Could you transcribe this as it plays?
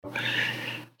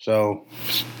So,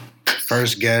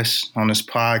 first guest on this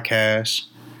podcast,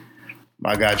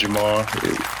 my guy Jamal,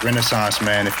 Renaissance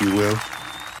man, if you will.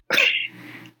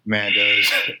 Man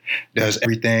does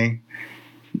everything.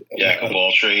 Jack of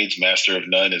all trades, master of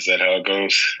none. Is that how it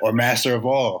goes? Or master of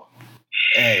all.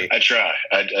 Hey, I try.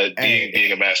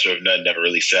 Being a master of none never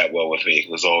really sat well with me.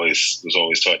 It was always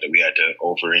taught that we had to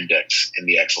over-index in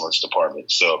the excellence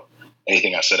department. So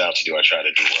anything I set out to do, I try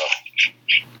to do well.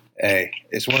 Hey,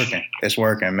 it's working. It's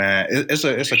working, man. It's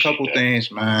a couple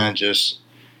things, man. Just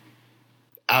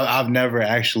I've never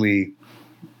asked you.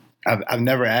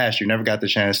 Never got the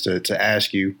chance to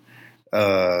ask you.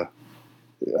 I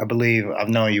believe I've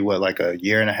known you like a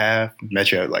year and a half.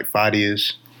 Met you at like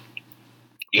Fadia's,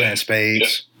 playing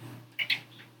spades. Yeah.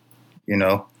 You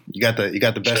know, you got the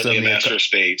best Certainly of me. Master of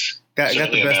spades. Got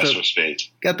the best of spades.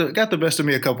 Got the best of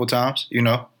me a couple times. You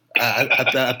know.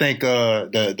 I think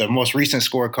the most recent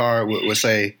scorecard would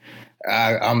say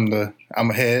I'm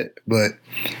ahead, but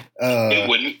it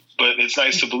wouldn't. But it's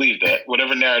nice to believe that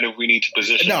whatever narrative we need to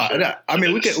position. No. I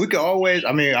mean, we could always.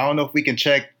 I mean, I don't know if we can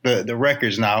check the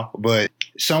records now, but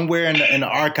somewhere in the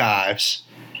archives,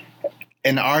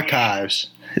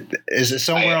 is it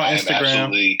somewhere on Instagram? I'm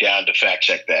absolutely down to fact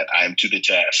check that. I am to the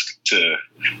task to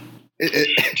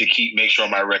make sure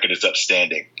my record is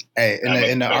upstanding. Hey,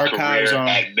 in the archives on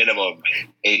at minimum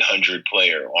 800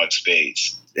 player on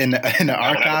spades. In the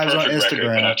archives on Instagram, record,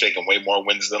 but I've taken way more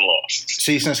wins than losses.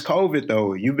 See, since COVID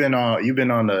though, you've been on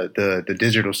the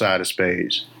digital side of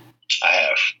spades. I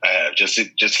have just to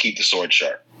keep the sword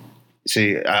sharp.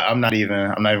 See, I'm not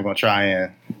even gonna try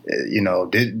and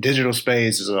digital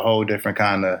spades is a whole different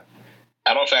kind of.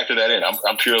 I don't factor that in.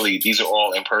 I'm purely, these are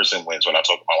all in person wins when I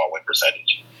talk about my win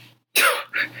percentage.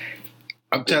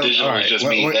 I'm telling you, right,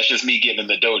 that's just me getting in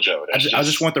the dojo. I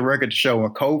just want the record to show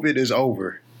when COVID is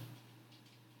over.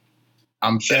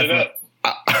 Set it up.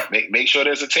 Make sure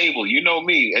there's a table. You know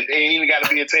me. It ain't even got to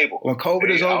be a table. When COVID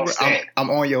is over, I'm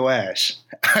on your ass.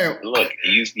 Look,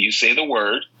 you say the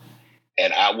word,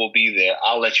 and I will be there.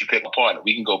 I'll let you pick a partner.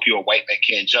 We can go pure white man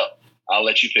can't jump. I'll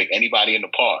let you pick anybody in the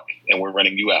park, and we're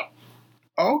running you out.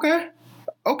 Okay.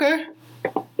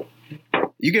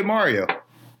 You get Mario.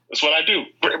 That's what I do.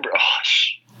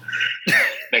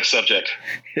 Next subject.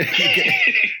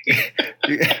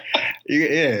 You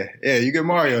get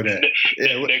Mario then.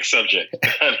 Yeah. Next subject.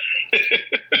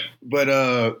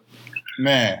 But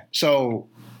man, so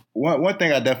one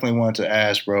thing I definitely wanted to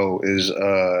ask, bro, is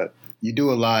you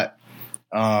do a lot.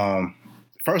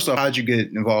 First off, how'd you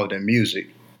get involved in music?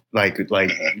 Like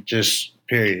just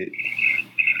period.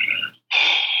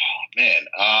 Man,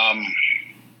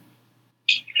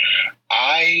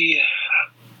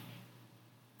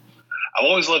 I've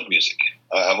always loved music.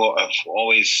 I've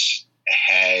always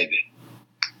had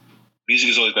music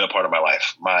has always been a part of my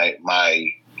life. My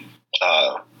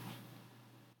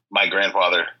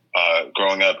grandfather,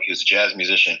 growing up, he was a jazz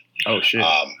musician. Oh shit!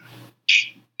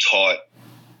 Taught,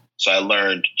 so I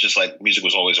learned just like music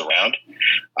was always around,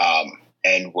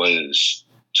 and was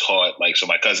taught like so.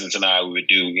 My cousins and I, we would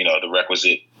do the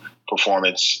requisite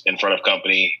performance in front of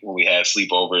company when we had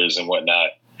sleepovers and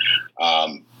whatnot.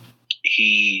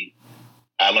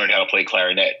 I learned how to play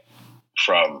clarinet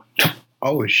from.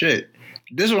 Oh shit!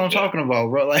 This is what I'm talking about,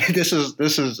 bro. Like this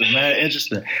is mad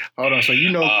interesting. Hold on, so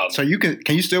so you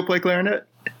can you still play clarinet?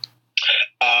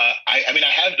 I mean,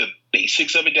 I have the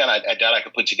basics of it down. I doubt I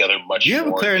could put together much. Do you have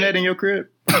a clarinet in your crib?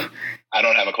 I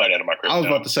don't have a clarinet in my crib. I was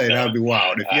about to say that would be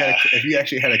wild if you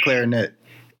actually had a clarinet.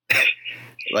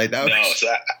 Like that. No,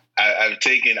 so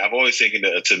I've always taken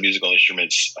to musical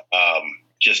instruments.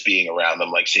 Just being around them,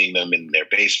 like seeing them in their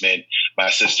basement. My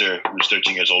sister, who's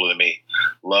 13 years older than me,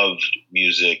 loves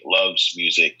music.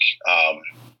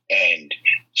 And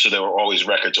so there were always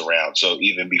records around. So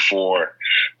even before,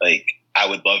 like, I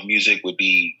would love music, would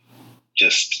be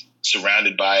just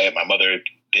surrounded by it. My mother,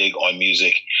 big on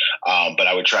music. But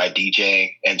I would try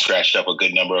DJing and scratched up a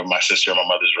good number of my sister and my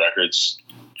mother's records.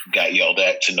 Got yelled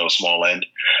at to no small end.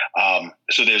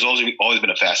 So there's always been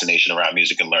a fascination around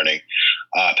music and learning.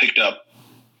 Picked up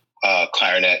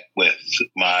clarinet with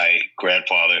my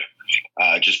grandfather,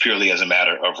 just purely as a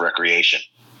matter of recreation.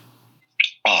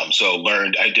 So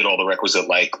I did all the requisite,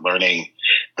 like learning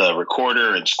the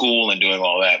recorder in school and doing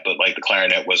all that. But like the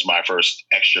clarinet was my first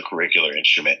extracurricular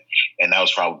instrument. And that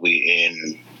was probably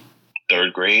in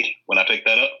third grade when I picked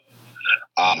that up.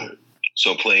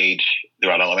 So played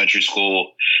throughout elementary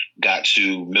school, got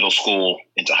to middle school,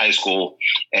 into high school,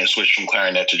 and switched from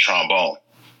clarinet to trombone.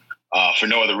 For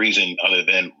no other reason other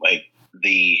than like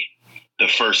the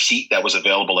first seat that was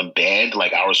available in band.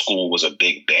 Like our school was a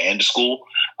big band school,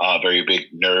 very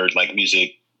big nerd, like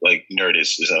music, like nerd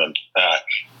is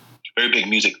very big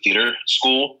music theater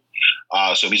school,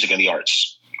 so music and the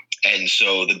arts. And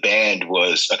so the band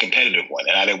was a competitive one,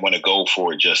 and I didn't want to go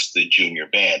for just the junior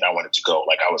band. I wanted to go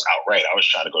like I was outright. I was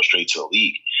trying to go straight to the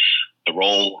league. The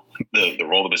role,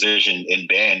 the position in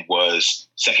band was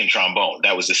second trombone.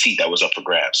 That was the seat that was up for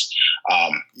grabs.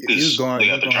 Because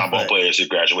the other trombone players had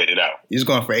graduated out. You was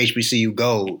going for HBCU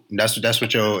gold. That's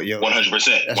what your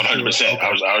 100%. 100%.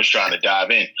 I was trying to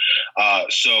dive in.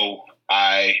 So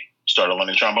I started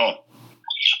learning trombone.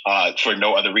 For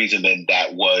no other reason than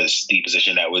that was the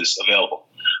position that was available.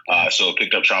 So I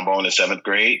picked up trombone in 7th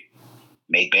grade,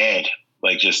 made band.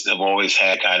 Like, just have always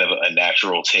had kind of a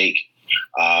natural take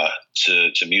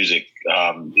to music.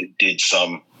 Did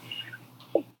some,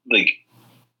 like,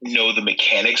 know the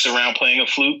mechanics around playing a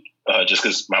flute, just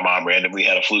because my mom randomly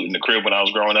had a flute in the crib when I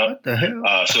was growing up. What the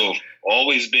hell? So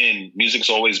music's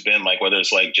always been like, whether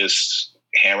it's like just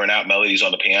hammering out melodies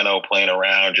on the piano, playing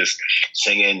around, just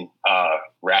singing,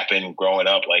 rapping, growing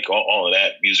up, like all of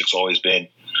that. Music's always been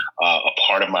a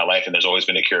part of my life, and there's always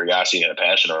been a curiosity and a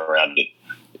passion around it.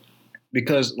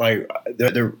 Because like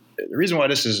the reason why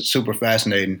this is super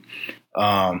fascinating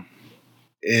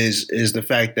is the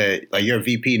fact that like you're a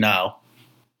VP now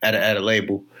at a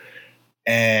label,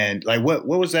 and like what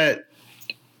was that?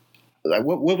 Like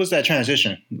what was that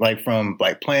transition like from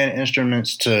like playing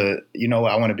instruments to, you know,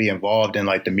 I want to be involved in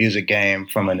like the music game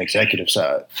from an executive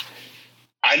side?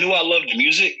 I knew I loved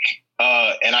music,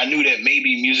 and I knew that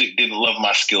maybe music didn't love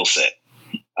my skill set.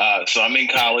 So I'm in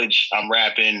college, I'm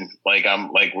rapping, we're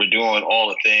doing all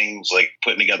the things, like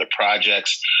putting together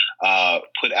projects,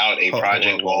 put out a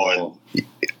project on.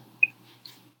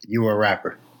 You were a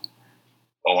rapper.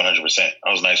 Oh, 100%.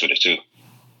 I was nice with it too.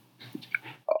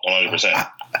 100%.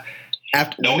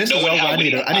 When this is over, I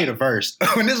need a verse.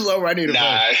 When this is over, I need a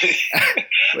verse.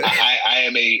 I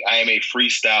am a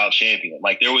freestyle champion.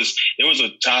 Like there was a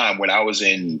time when I was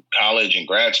in college and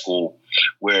grad school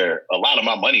where a lot of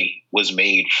my money was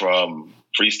made from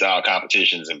freestyle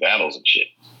competitions and battles and shit.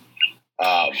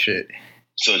 Shit.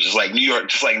 So just like New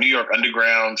York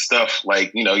Underground stuff,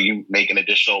 like, you know, you make an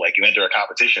additional, like you enter a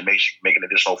competition, make an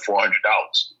additional $400.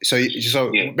 So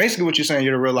yeah. Basically what you're saying,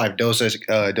 you're the real life Dos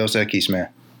Equis man.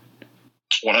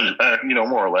 100,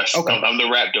 more or less. Okay. I'm the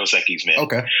rap Dos Equis man.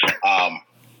 Okay.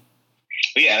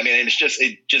 But yeah, I mean,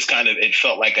 it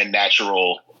felt like a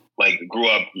natural, like grew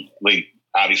up, like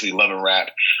obviously loving rap,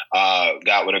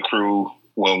 got with a crew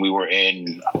when we were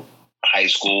in high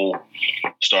school,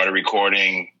 started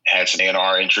recording, had some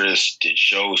A&R interests, did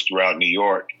shows throughout New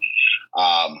York.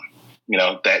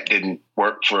 That didn't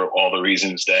work for all the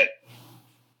reasons that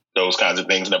those kinds of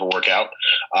things never work out.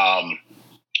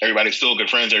 Everybody's still good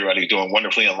friends. Everybody's doing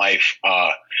wonderfully in life.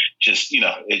 It's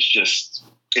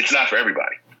not for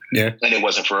everybody. Yeah. And it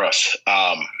wasn't for us.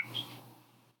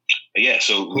 Yeah.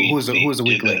 So who was a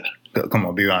weak link? Come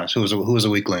on, be honest. Who was a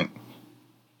weak link?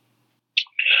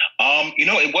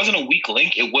 It wasn't a weak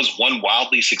link. It was one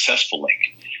wildly successful link.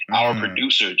 Our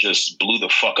producer just blew the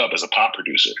fuck up as a pop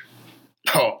producer.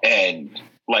 Oh. And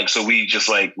so we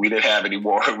didn't have any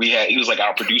more. He was like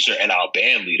our producer and our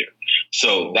band leader.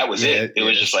 So that was it. It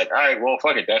was just like, all right, well,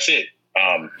 fuck it. That's it.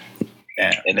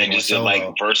 And then just did like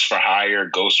verse for hire,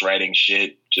 ghostwriting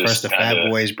shit. Just first the Fat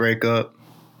Boys break up.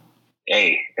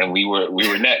 Hey, and we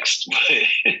were next.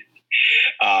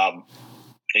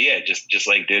 Yeah, just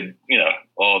like did,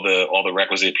 all the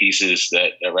requisite pieces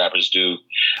that rappers do,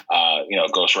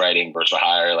 ghostwriting, verse for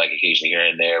hire, like occasionally here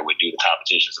and there, would do the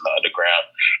competitions in the underground.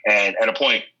 And at a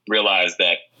point realized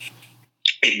that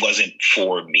it wasn't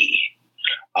for me.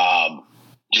 I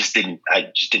just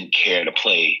didn't care to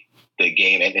play the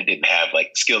game, and it didn't have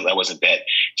like skills. I wasn't that.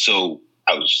 So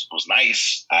I was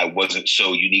nice. I wasn't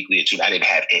so uniquely attuned. I didn't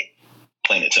have it,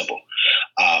 plain and simple.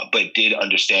 But did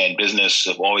understand business.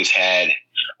 I've always had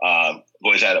a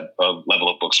level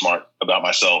of book smart about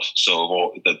myself.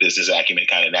 So the business acumen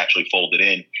kind of naturally folded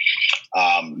in.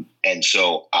 And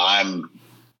so I'm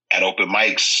at open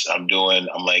mics. I'm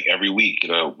like every week,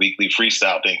 a weekly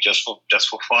freestyle thing just for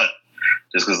fun.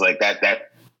 Just because like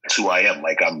that's who I am.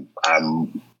 Like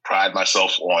I'm pride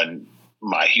myself on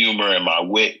my humor and my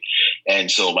wit. And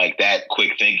so like that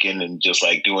quick thinking and just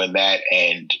like doing that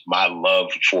and my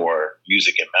love for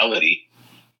music and melody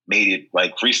made it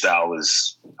like freestyle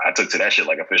I took to that shit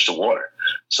like a fish to water.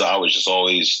 So I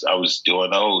was doing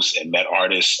those and met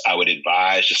artists. I would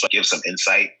advise, just like give some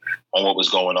insight on what was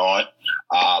going on.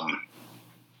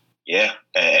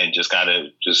 And just kind of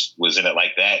just was in it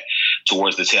like that.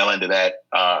 Towards the tail end of that,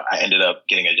 I ended up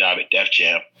getting a job at Def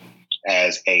Jam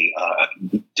as a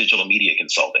digital media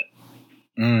consultant.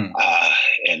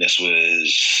 And this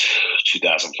was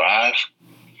 2005.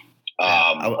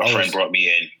 A friend brought me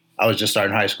in. I was just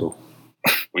starting high school.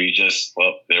 Were you just,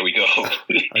 well, there we go.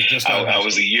 I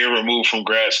was a year removed from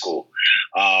grad school.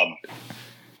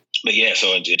 But yeah,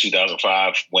 so in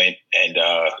 2005, went and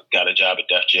got a job at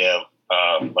Def Jam.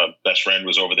 My best friend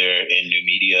was over there in new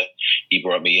media. He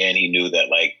brought me in. He knew that,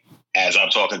 like, as I'm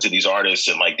talking to these artists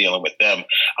and like dealing with them,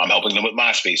 I'm helping them with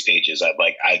MySpace pages.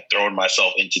 I'd thrown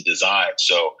myself into design.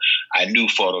 So I knew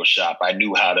Photoshop. I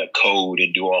knew how to code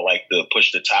and do all like the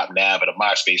push the top nav of a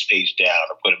MySpace page down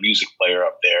or put a music player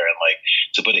up there and like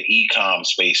to put an e-com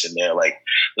space in there. Like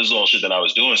this is all shit that I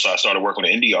was doing. So I started working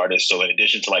with indie artists. So in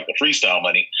addition to like the freestyle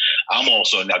money, I'm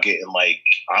also now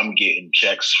I'm getting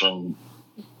checks from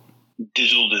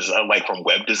digital design, like from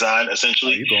web design,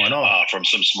 essentially, from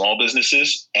some small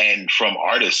businesses and from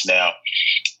artists now.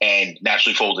 And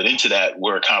naturally folded into that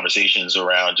were conversations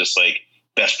around just like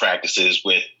best practices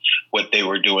with what they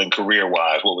were doing career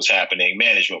wise, what was happening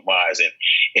management wise. And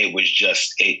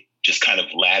it just kind of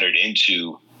laddered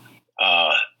into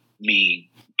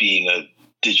me being I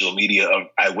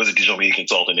was a digital media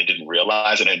consultant and didn't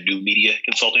realize it, a new media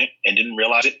consultant and didn't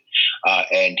realize it.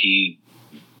 And he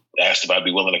asked if I'd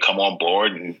be willing to come on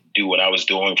board and do what I was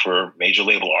doing for major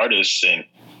label artists. And,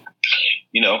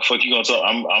 you know, fuck you gonna tell,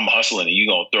 I'm hustling and you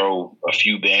gonna throw a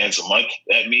few bands a month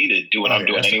at me to do what I'm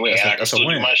doing anyway. And I can still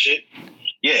do my shit.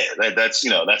 Yeah, that's a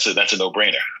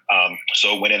no-brainer.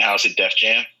 So went in-house at Def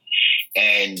Jam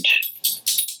and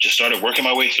just started working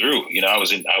my way through. You know, I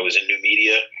was in new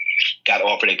media, got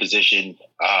offered a position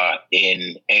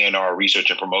in A&R research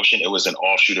and promotion. It was an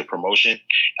offshoot of promotion.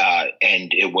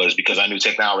 And it was because I knew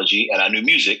technology and I knew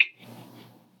music.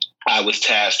 I was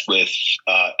tasked with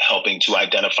helping to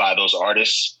identify those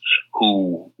artists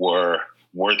who were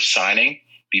worth signing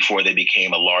before they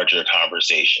became a larger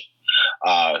conversation.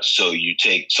 So you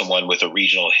take someone with a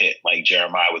regional hit like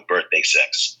Jeremiah with Birthday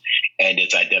Sex, and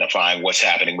it's identifying what's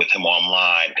happening with him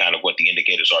online, kind of what the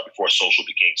indicators are before social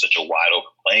became such a wide open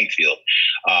playing field.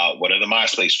 What are the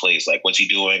MySpace plays like? What's he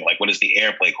doing? Like, what is the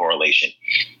airplay correlation?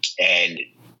 And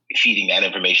feeding that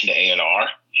information to A&R,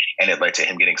 and it led to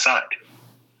him getting signed.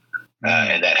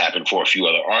 And that happened for a few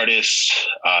other artists.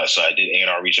 So I did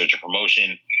A&R research and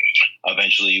promotion.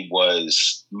 Eventually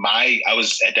I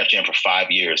was at Def Jam for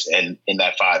 5 years. And in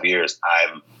that 5 years,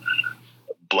 I'm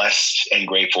blessed and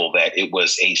grateful that it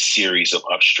was a series of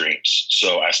upstreams.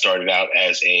 So I started out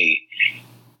as a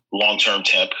long-term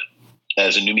temp,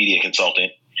 as a new media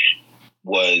consultant,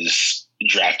 was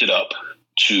drafted up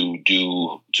to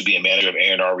be a manager of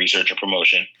A&R research and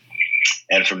promotion.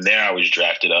 And from there, I was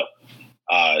drafted up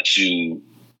to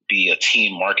be a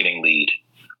team marketing lead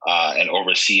and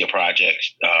oversee a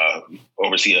project,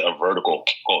 oversee a vertical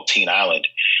called Teen Island,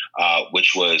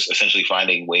 which was essentially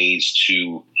finding ways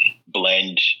to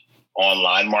blend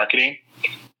online marketing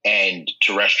and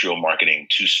terrestrial marketing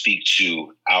to speak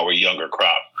to our younger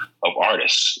crop of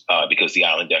artists, because the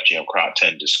Island Def Jam crop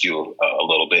tend to skew a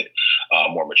little bit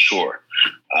more mature.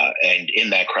 And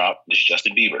in that crop was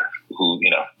Justin Bieber, who,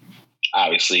 you know,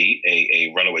 obviously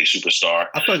a runaway superstar.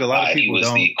 I feel like a lot of people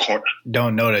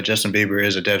don't know that Justin Bieber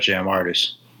is a Def Jam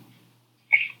artist.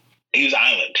 He was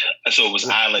Island, so it was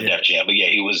Island Def Jam. But yeah,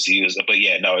 he was. But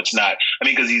yeah, no, it's not. I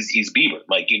mean, because he's Bieber.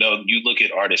 Like, you know, you look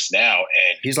at artists now,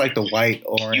 and he's like the white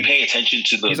orange. You pay attention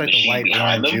to the he's like machine the white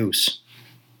behind orange them. Juice.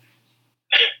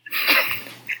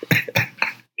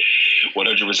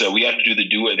 100%. We have to do the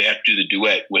duet. They have to do the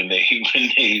duet when they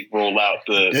roll out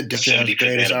the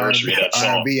 75th anniversary of that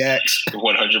song. R&B acts.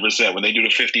 100%. When they do the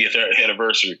 50th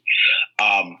anniversary.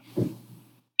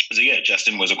 So yeah,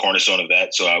 Justin was a cornerstone of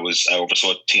that. So I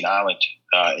oversaw Teen Island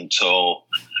until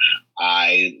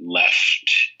I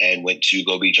left and went to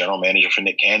go be general manager for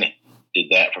Nick Cannon. Did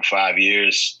that for 5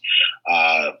 years.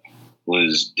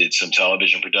 Did some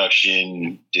television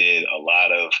production, did a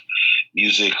lot of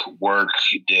music work,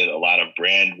 did a lot of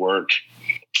brand work,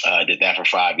 did that for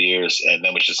 5 years, and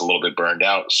then was just a little bit burned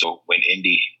out. So went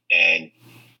indie and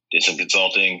did some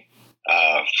consulting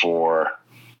for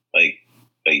like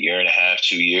a year and a half,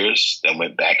 2 years, then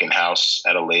went back in-house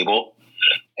at a label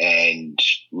and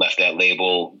left that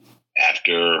label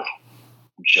after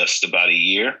just about a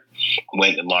year.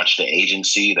 Went and launched an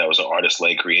agency that was an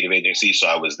artist-led creative agency. So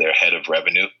I was their head of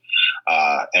revenue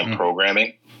and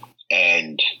programming,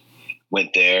 and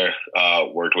went there,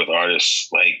 worked with artists,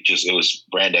 it was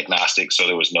brand agnostic. So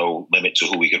there was no limit to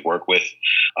who we could work with.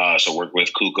 So worked with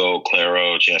Kuko,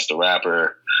 Claro, Chance the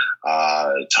Rapper,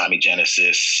 Tommy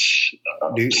Genesis,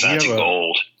 Santi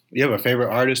Gold. You have a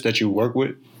favorite artist that you work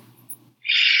with?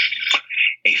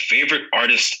 A favorite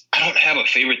artist? I don't have a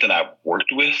favorite that I've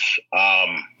worked with.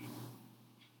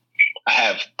 I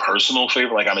have personal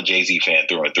favorite. Like, I'm a Jay-Z fan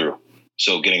through and through.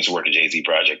 So getting to work at Jay-Z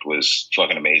project was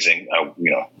fucking amazing.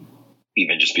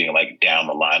 Even just being like down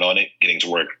the line on it, getting to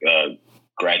work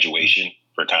Graduation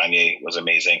for Kanye was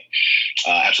amazing.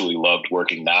 Absolutely loved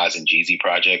working Nas and Jeezy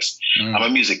projects. I'm a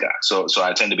music guy, so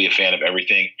I tend to be a fan of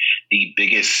everything. The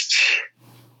biggest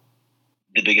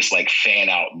like fan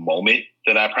out moment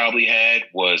that I probably had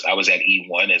was I was at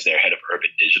E1 as their head of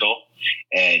urban digital,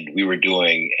 and we were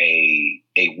doing a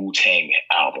Wu-Tang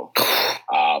album.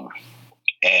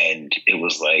 And it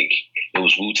was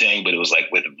Wu-Tang, but it was like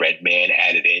with Redman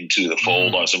added into the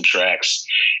fold on some tracks.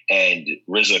 And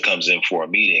RZA comes in for a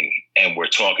meeting, and we're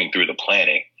talking through the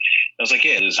planning. I was like,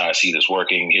 yeah, this is how I see this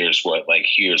working. Here's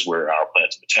where our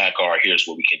plans of attack are. Here's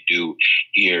what we can do.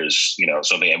 Here's,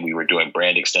 something. And we were doing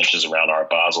brand extensions around Art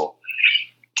Basel.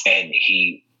 And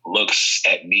he looks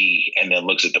at me and then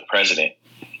looks at the president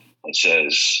and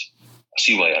says, I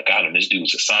see why I got him. This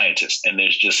dude's a scientist. And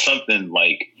there's just something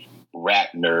like rap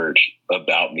nerd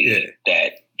about me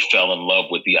that fell in love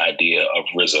with the idea of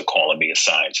RZA calling me a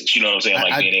scientist. You know what I'm saying?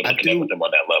 Like being able to connect with him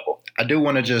on that level. I do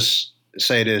want to just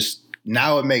say this.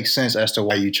 Now it makes sense as to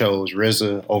why you chose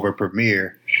RZA over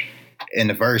Premier in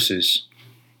the verses.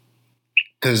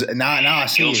 Because now I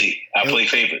see Guilty. I play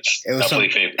favorites.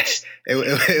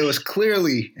 It was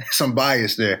clearly some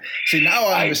bias there. See, now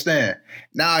I understand.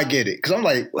 Now I get it. Because I'm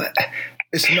like, what?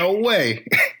 It's no way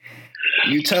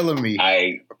you telling me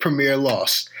Premier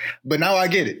lost. But now I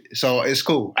get it. So it's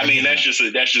cool. I mean, that's just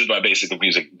my basis of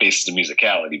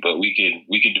musicality. But we can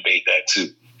debate that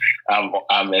too.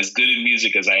 I'm as good in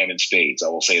music as I am in spades. I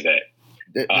will say that.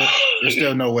 There's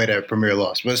still no way that Premier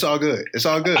lost, but it's all good. It's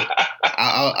all good.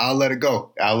 I'll let it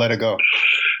go.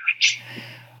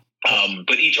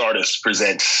 But each artist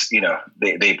presents,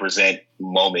 they present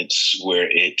moments where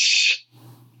it's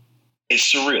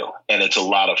surreal, and it's a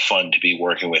lot of fun to be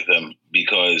working with them,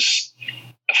 because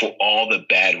for all the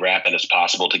bad rap that is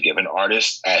possible to give an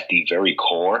artist, at the very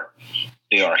core,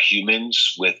 they are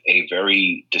humans with a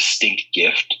very distinct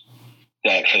gift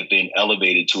that have been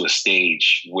elevated to a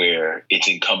stage where it's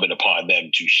incumbent upon them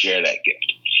to share that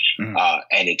gift.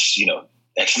 And it's,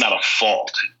 that's not a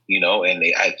fault, and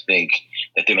I think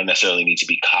that they don't necessarily need to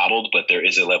be coddled, but there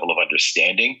is a level of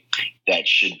understanding that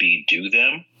should be due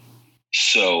them,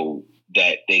 so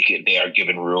that they are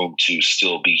given room to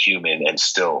still be human and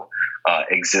still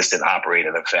exist and operate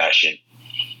in a fashion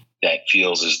that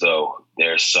feels as though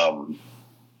there's some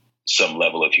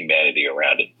level of humanity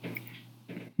around it.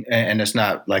 And it's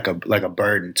not like a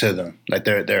burden to them. Like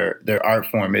their art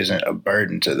form isn't a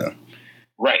burden to them.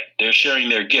 Right. They're sharing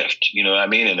their gift, you know what I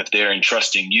mean? And if they're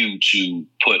entrusting you to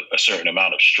put a certain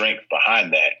amount of strength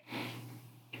behind that,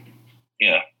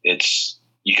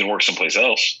 you can work someplace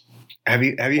else. Have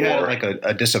you had like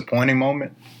a disappointing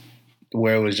moment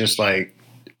where it was just like,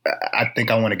 I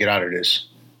think I want to get out of this?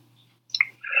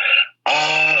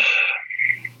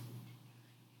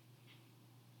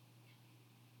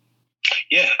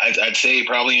 Yeah, I'd say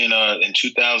probably in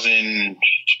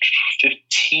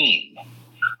 2015,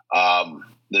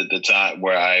 the time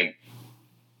where I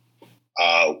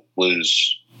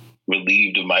was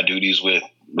relieved of my duties with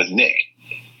Nick.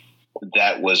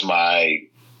 That was my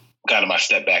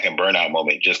step back and burnout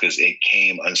moment, just because it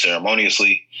came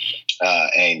unceremoniously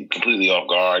and completely off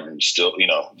guard, and still,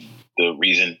 the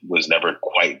reason was never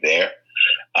quite there.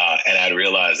 And I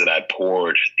realized that I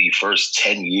poured the first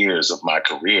 10 years of my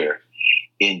career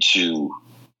into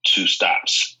two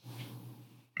stops.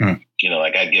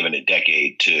 Like I'd given a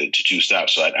decade to two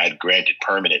stops. So I'd granted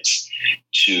permanence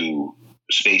to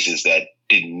spaces that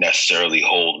didn't necessarily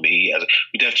hold me. As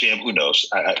Def Jam, who knows?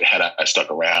 Had I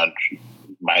stuck around,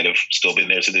 might have still been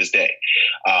there to this day.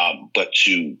 But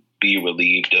to be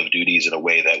relieved of duties in a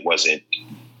way that wasn't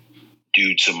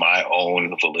due to my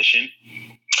own volition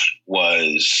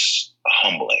was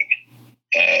humbling.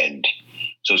 And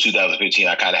so 2015,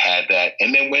 I kind of had that,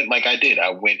 and then went like I did. I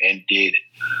went and did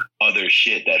other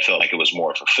shit that felt like it was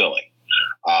more fulfilling,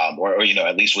 or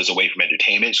at least was away from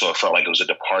entertainment. So it felt like it was a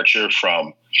departure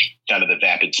from kind of the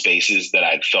vapid spaces that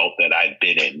I'd felt that I'd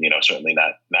been in. Certainly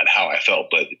not how I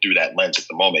felt, but through that lens at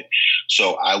the moment.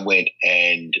 So I went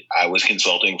and I was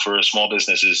consulting for one small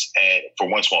business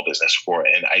for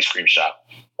an ice cream shop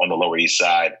on the Lower East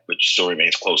Side, which still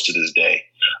remains close to this day.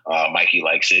 Mikey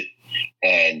likes it.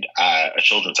 And a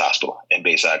children's hospital in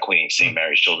Bayside, Queens, St.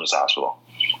 Mary's Children's Hospital.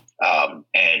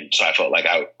 And so I felt like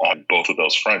on both of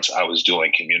those fronts, I was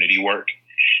doing community work,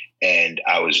 and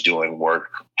I was doing work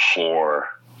for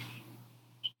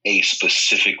a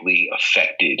specifically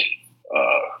affected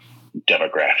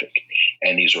demographic.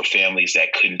 And these were families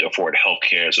that couldn't afford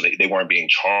healthcare, so they weren't being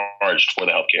charged for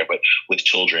the healthcare, but with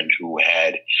children who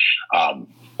had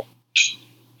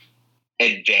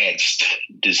advanced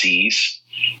disease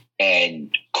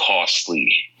and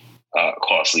costly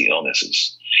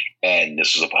illnesses. And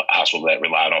this was a hospital that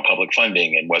relied on public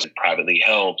funding and wasn't privately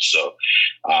held. So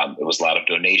it was a lot of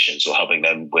donations. So helping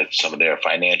them with some of their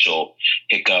financial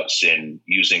hiccups and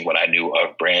using what I knew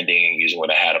of branding, using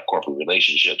what I had of corporate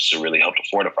relationships to really help to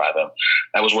fortify them.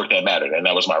 That was work that mattered. And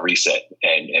that was my reset.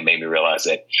 And it made me realize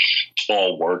that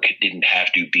all work didn't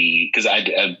have to be, because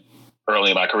I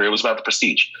early in my career, it was about the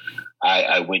prestige.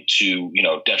 I went to,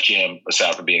 Def Jam,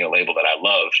 aside from being a label that I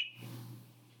loved,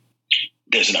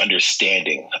 there's an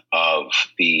understanding of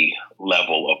the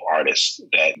level of artists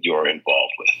that you're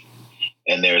involved with.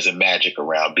 And there's a magic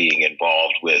around being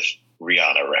involved with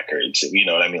Rihanna records. You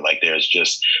know what I mean? Like there's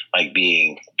just like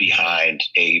being behind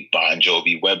a Bon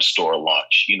Jovi web store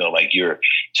launch, like you're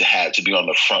to be on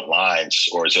the front lines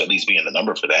or to at least be in the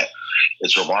number for that.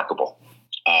 It's remarkable.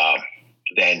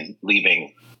 Then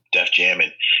leaving Def Jam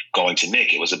and going to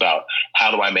Nick, it was about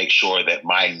how do I make sure that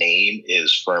my name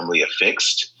is firmly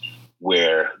affixed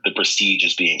where the prestige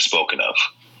is being spoken of.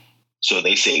 So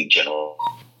they say general,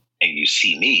 and you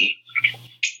see me,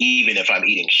 even if I'm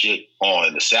eating shit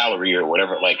on the salary or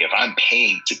whatever, like if I'm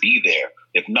paying to be there,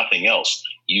 if nothing else,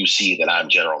 you see that I'm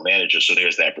general manager. So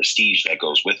there's that prestige that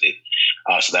goes with it.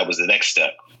 So that was the next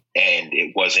step. And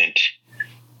it wasn't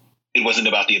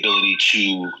about the ability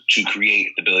to create,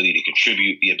 the ability to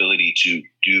contribute, the ability to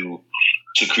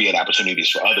create opportunities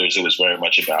for others. It was very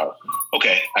much about,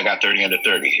 okay, I got 30 under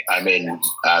 30.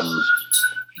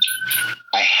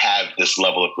 I have this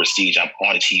level of prestige. I'm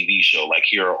on a TV show. Like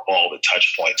here are all the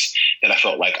touch points that I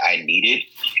felt like I needed,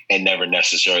 and never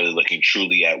necessarily looking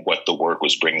truly at what the work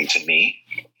was bringing to me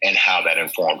and how that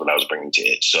informed what I was bringing to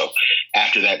it. So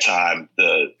after that time,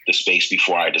 the space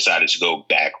before I decided to go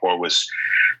back or was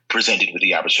presented with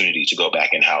the opportunity to go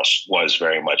back in-house was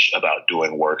very much about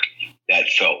doing work that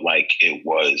felt like it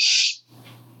was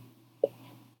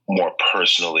more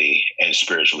personally and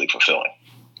spiritually fulfilling.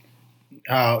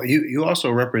 You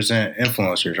also represent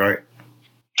influencers, right?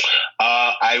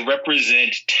 I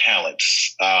represent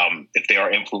talents. If they are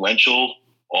influential,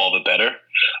 all the better.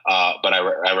 But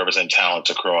I represent talents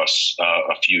across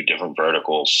a few different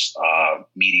verticals,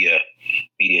 media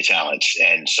talents,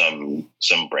 and some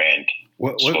brand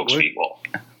spokespeople.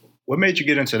 What made you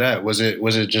get into that? Was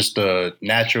it just a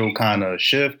natural kind of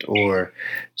shift, or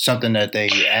something that they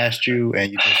asked you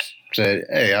and you just said,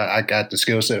 "Hey, I got the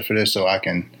skill set for this, so I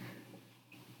can"?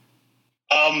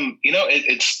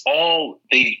 It's all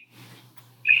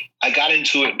I got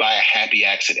into it by a happy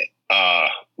accident.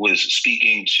 Was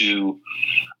speaking to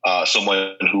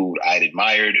someone who I'd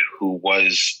admired, who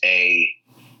was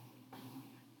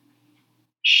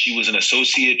she was an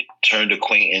associate turned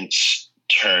acquaintance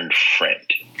turned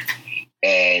friend.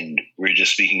 And we're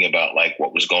just speaking about like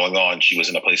what was going on. She was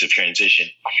in a place of transition,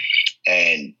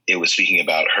 and it was speaking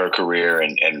about her career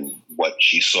and what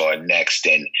she saw next.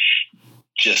 And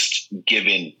just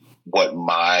given what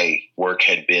my work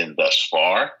had been thus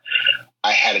far,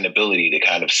 I had an ability to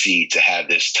kind of to have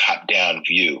this top-down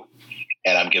view,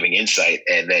 and I'm giving insight.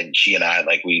 And then she and I,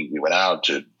 like we went out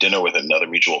to dinner with another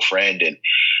mutual friend, and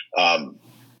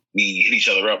we hit each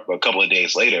other up a couple of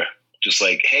days later, just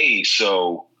like, hey,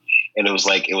 so, and it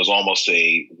was almost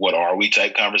a what are we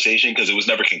type conversation, because it was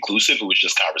never conclusive. It was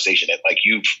just conversation that like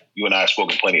you and I have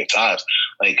spoken plenty of times.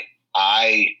 Like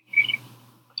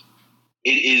it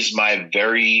is my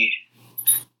very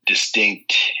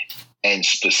distinct and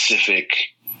specific,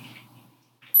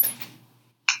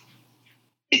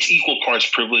 it's equal parts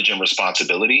privilege and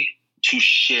responsibility to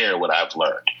share what I've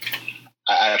learned.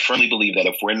 I firmly believe that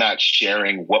if we're not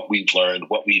sharing what we've learned,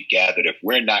 what we've gathered, if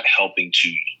we're not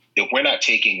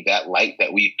taking that light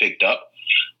that we've picked up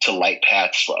to light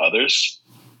paths for others,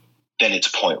 then it's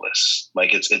pointless.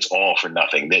 Like it's all for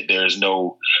nothing. That there's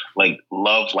no like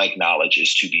love, like knowledge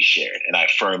is to be shared. And I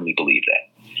firmly believe that.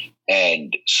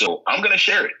 And so I'm going to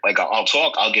share it. Like I'll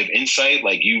talk, I'll give insight.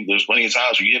 Like there's plenty of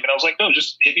times where you hit me and I was like, no,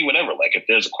 just hit me whenever. Like if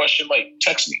there's a question, like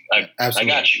text me. I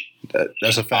got you.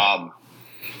 That's a fact.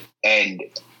 And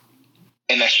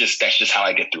that's just how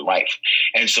I get through life.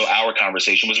 And so our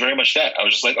conversation was very much that. I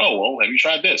was just like, oh, well, have you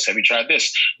tried this? Have you tried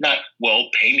this? Not, well,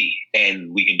 pay me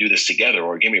and we can do this together,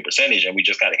 or give me a percentage. And we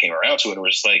just kind of came around to it. And we're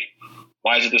just like,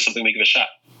 why isn't this something we give a shot?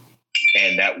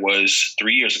 And that was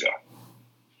 3 years ago.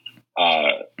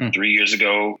 3 years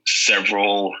ago,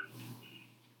 several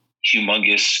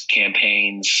humongous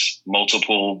campaigns,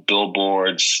 multiple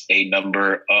billboards, a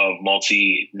number of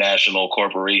multinational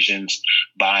corporations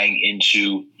buying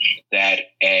into that.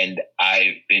 And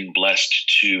I've been blessed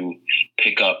to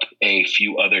pick up a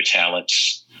few other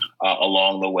talents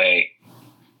along the way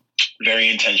very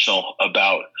intentional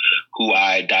about who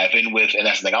I dive in with. And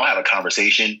that's the thing. I'll have a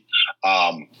conversation.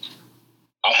 I'll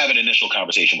have an initial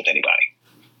conversation with anybody.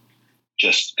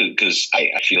 Just because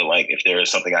I feel like if there is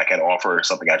something I can offer,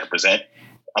 something I can present,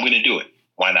 I'm going to do it.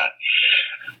 Why not?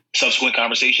 Subsequent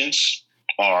conversations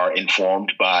are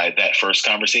informed by that first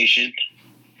conversation.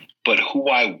 But who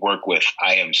I work with,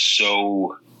 I'm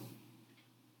so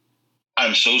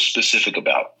specific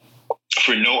about,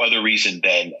 for no other reason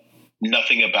than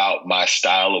nothing about my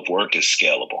style of work is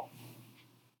scalable.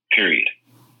 Period.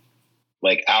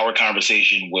 Like, our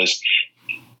conversation was,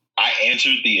 I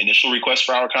answered the initial request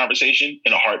for our conversation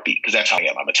in a heartbeat because that's how I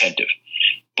am. I'm attentive.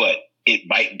 But it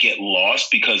might get lost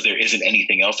because there isn't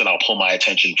anything else that I'll pull my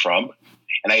attention from.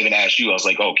 And I even asked you, I was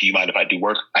like, oh, can you mind if I do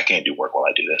work? I can't do work while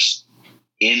I do this.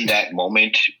 In that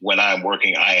moment when I'm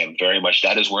working, I am very much,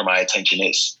 that is where my attention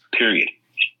is, period.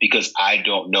 Because I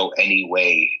don't know any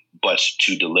way but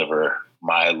to deliver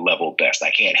my level best.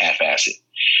 I can't half-ass it.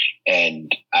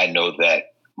 And I know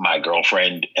that my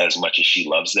girlfriend, as much as she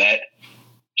loves that,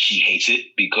 she hates it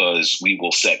because we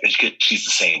will set, she's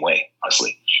the same way,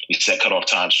 honestly. We set cutoff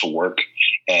times for work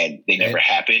and they never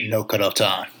happen. No cutoff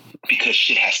time. Because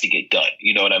shit has to get done.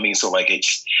 You know what I mean? So like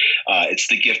it's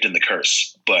the gift and the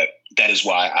curse. But that is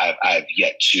why I've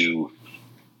yet to,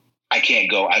 I can't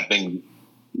go. I've been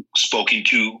spoken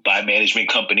to by management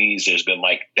companies. There's been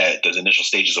like that, those initial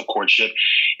stages of courtship.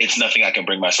 It's nothing I can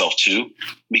bring myself to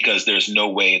because there's no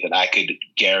way that I could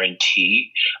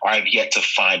guarantee, or I've yet to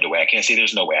find a way. I can't say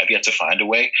there's no way. I've yet to find a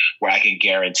way where I can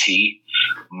guarantee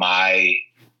my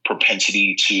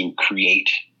propensity to create,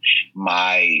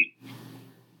 my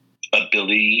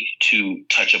ability to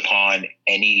touch upon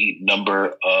any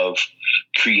number of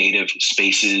creative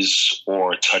spaces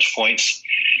or touch points.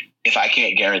 If I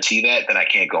can't guarantee that, then I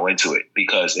can't go into it,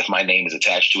 because if my name is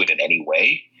attached to it in any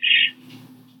way,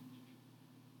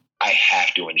 I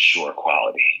have to ensure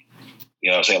quality.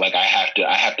 You know what I'm saying? Like I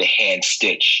have to hand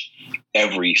stitch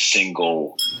every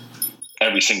single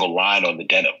line on the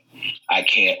denim. I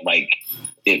can't, like,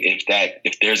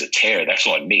 if there's a tear, that's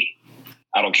on me.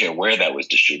 I don't care where that was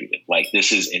distributed. Like,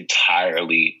 this is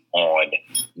entirely on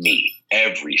me,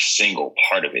 every single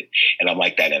part of it. And I'm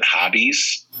like that in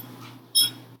hobbies.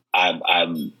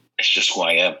 It's just who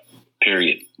I am,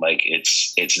 period. Like,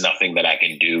 it's nothing that I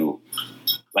can do.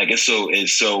 Like, it's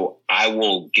so I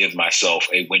will give myself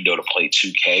a window to play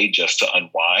 2K just to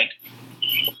unwind.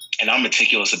 And I'm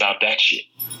meticulous about that shit.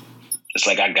 It's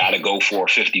like, I gotta go for a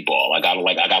 50 ball. I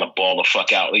gotta ball the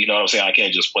fuck out. You know what I'm saying? I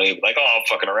can't just play like, oh, I'm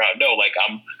fucking around. No, like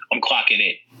I'm clocking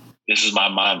in. This is my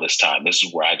mindless time. This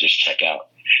is where I just check out.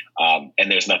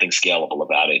 And there's nothing scalable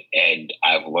about it. And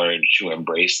I've learned to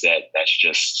embrace that. That's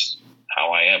just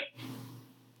how I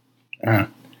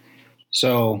am.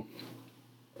 So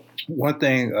one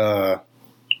thing, I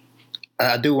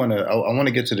want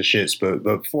to get to the shits, but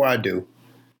before I do,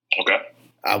 okay.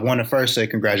 I want to first say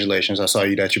congratulations. I saw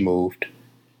that you moved.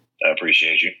 I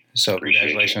appreciate you. So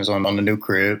congratulations on the new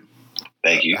crib.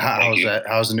 Thank you. How's that?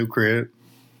 How's the new crib?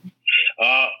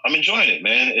 I'm enjoying it,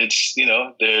 man. It's,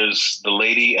 there's the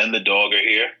lady and the dog are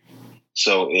here.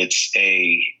 So it's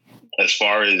as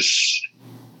far as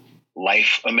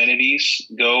life amenities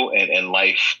go and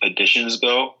life additions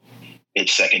go,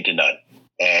 it's second to none.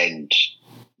 And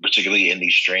particularly in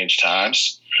these strange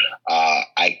times,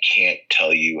 I can't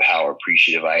tell you how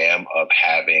appreciative I am of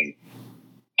having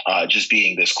just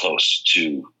being this close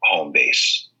to home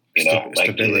base.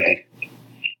 Stability.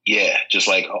 Yeah, just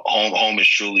like home is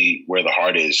truly where the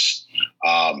heart is.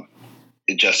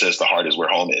 Just as the heart is where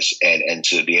home is, and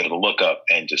to be able to look up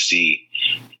and to see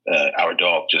our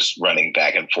dog just running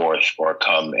back and forth, or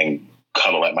come and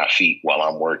cuddle at my feet while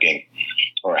I'm working,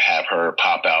 or have her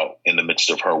pop out in the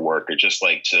midst of her work, or just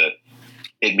like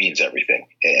it means everything.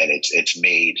 And it's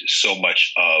made so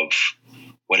much of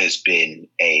what has been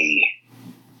a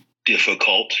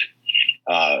difficult,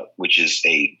 which is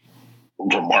a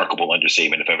remarkable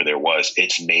understatement if ever there was.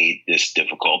 It's made this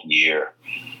difficult year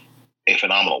a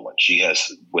phenomenal one. She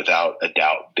has, without a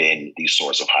doubt, been the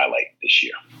source of highlight this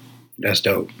year. That's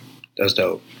dope.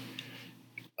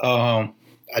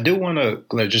 I do want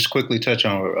to just quickly touch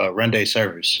on Rende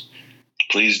Service.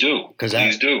 Please do.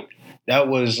 Please do. That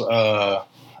was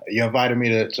you invited me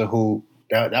to Hoop.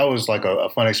 That was like a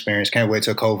fun experience. Can't wait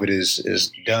till COVID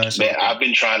is done. Man, I've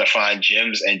been trying to find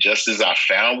gyms, and just as I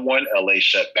found one, LA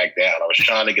shut back down. I was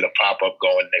trying to get a pop-up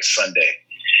going next Sunday,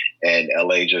 and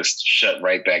LA just shut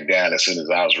right back down as soon as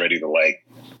I was ready to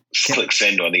click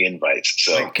send on the invites.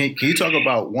 So can you talk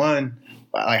about, one,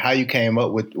 like how you came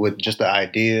up with just the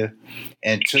idea,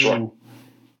 and two, sure.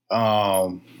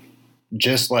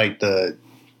 Just like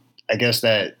I guess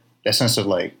that that sense of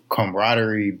like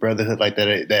camaraderie, brotherhood, like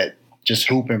that just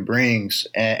hooping brings,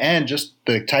 and just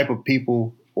the type of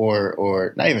people,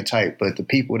 or not even type, but the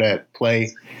people that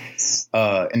play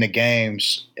in the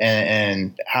games,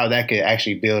 and how that could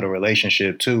actually build a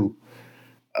relationship too,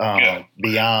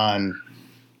 beyond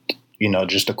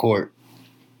just the court.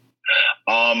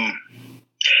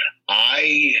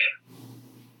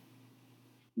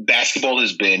 Basketball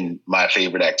has been my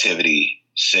favorite activity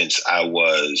since I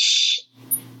was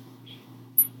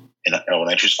in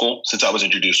elementary school, since I was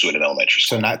introduced to it in elementary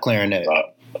school. So not clarinet.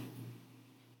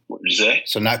 What did you say?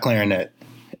 So not clarinet.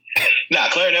 Nah,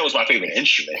 clarinet was my favorite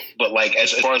instrument. But like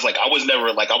as far as like I wasn't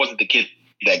the kid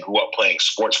that grew up playing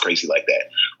sports crazy like that.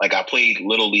 Like I played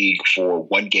Little League for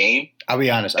one game. I'll be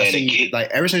honest. I see you,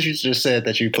 like ever since you just said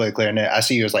that you played clarinet, I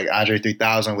see you as like Andre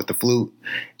 3000 with the flute,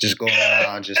 just going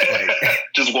around, just like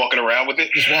just walking around with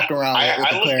it. Just walking around with the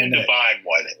clarinet. I looked into buying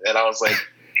one, and I was like,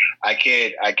 I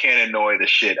can't annoy the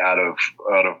shit out of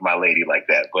my lady like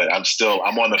that. But I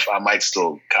might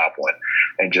still cop one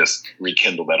and just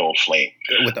rekindle that old flame.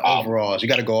 With the overalls, you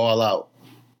got to go all out.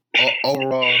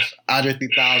 Overalls, Andre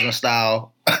 3000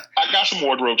 style. I got some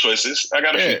wardrobe choices. I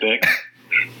got a few things.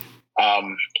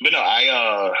 But no,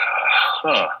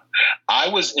 I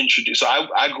was introduced. So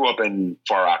I grew up in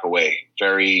Far Rockaway,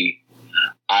 very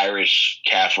Irish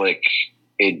Catholic.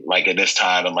 At this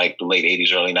time in like the late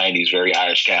 80s, early 90s, very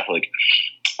Irish Catholic.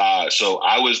 So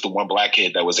I was the one black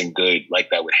kid that was in good, like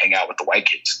that would hang out with the white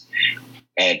kids.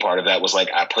 And part of that was like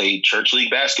I played church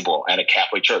league basketball at a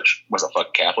Catholic church. Wasn't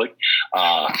fucking Catholic.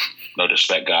 No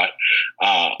disrespect, God.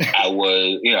 I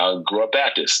was, grew up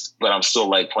Baptist, but I'm still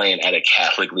like playing at a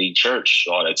Catholic league church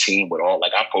on a team with all,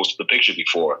 like I posted the picture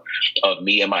before of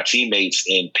me and my teammates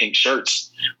in pink shirts.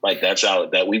 Like that's how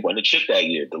that we won the chip that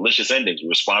year. Delicious Endings. We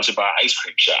were sponsored by an ice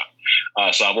cream shop.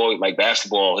 So I've always, like,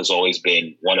 basketball has always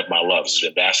been one of my loves. It's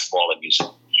been basketball and music.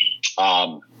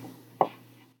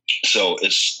 So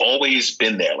it's always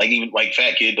been there. Like even like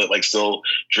fat kid, but like still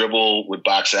dribble, would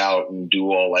box out and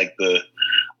do all the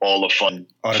fun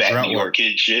fat New York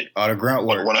kid shit. All the grunt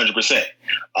work. 100%.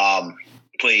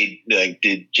 Played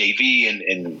did JV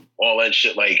and all that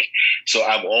shit. Like, so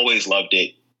I've always loved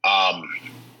it.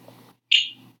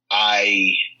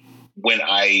 When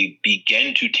I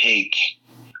began to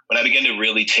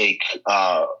really take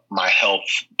my health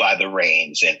by the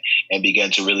reins and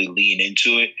began to really lean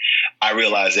into it, I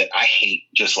realized that I hate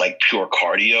just like pure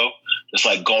cardio. Just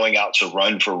like going out to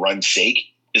run for run's sake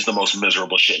is the most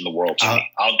miserable shit in the world to me.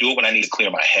 I'll do it when I need to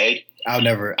clear my head. I'll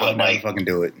never fucking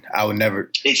do it. I would never.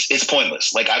 It's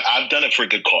pointless. Like I've done it for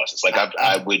good causes. Like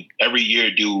I would every year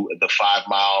do the 5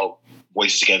 mile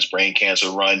Voices Against Brain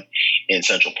Cancer run in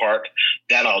Central Park.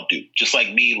 That I'll do. Just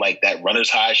like me, like that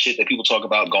runner's high shit that people talk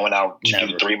about, going out to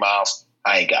do 3 miles.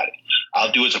 I ain't got it.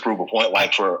 I'll do it to prove a point.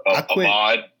 Like for a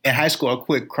mod. In high school, I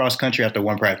quit cross country after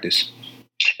one practice.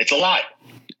 It's a lot.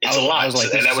 It's a lot. I was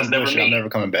like, and that was never me. I'm never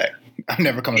coming back. I'm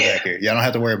never coming back here. Y'all don't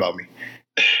have to worry about me.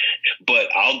 But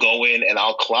I'll go in and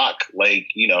I'll clock, like,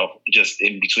 just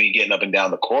in between getting up and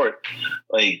down the court.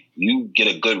 Like, you get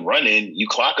a good run in, you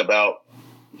clock about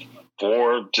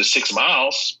 4 to 6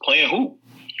 miles playing hoop.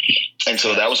 And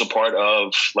so that was a part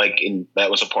of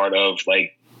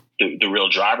the real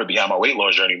driver behind my weight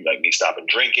loss journey, like me stopping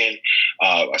drinking.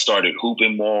 I started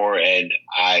hooping more, and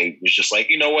I was just like,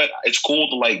 you know what? It's cool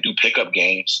to like do pickup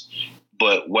games,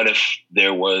 but what if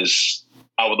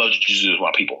I would love to just do this with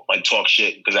my people, like talk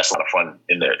shit, because that's a lot of fun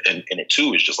in there. And it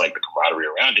too is just like the camaraderie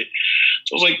around it.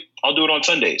 So I was like, I'll do it on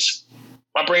Sundays.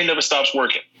 My brain never stops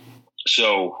working.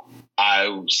 So I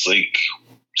was like,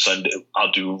 Sunday,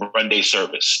 I'll do run day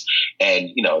service. And,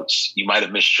 you might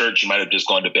have missed church. You might have just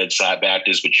gone to Bedside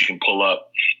Baptist, but you can pull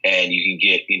up and you can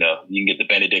get the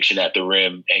benediction at the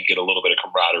rim and get a little bit of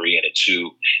camaraderie in it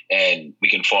too. And we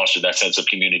can foster that sense of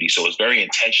community. So it's very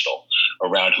intentional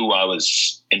around who I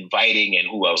was inviting and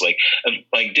who I was like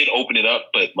did open it up,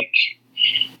 but like,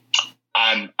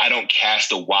 I don't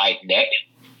cast a wide net,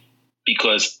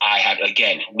 because I have,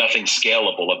 again, nothing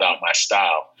scalable about my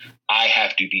style. I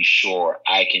have to be sure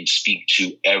I can speak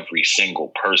to every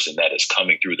single person that is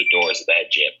coming through the doors of that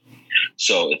gym.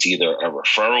 So it's either a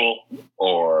referral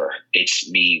or it's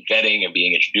me vetting and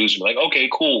being introduced and like, okay,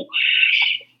 cool.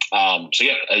 So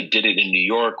yeah, I did it in New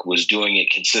York, was doing it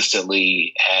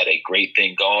consistently, had a great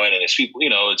thing going. And it's people,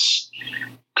 it's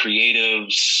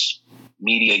creatives,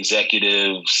 media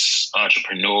executives,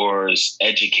 entrepreneurs,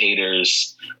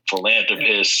 educators,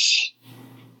 philanthropists.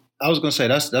 I was gonna say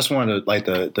that's one of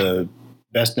the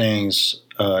best things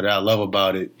that I love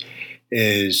about it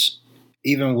is,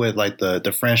 even with like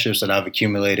the friendships that I've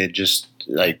accumulated, just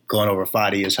like going over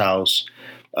Fadia's house,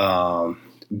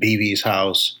 BB's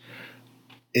house,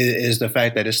 is the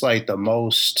fact that it's like the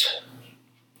most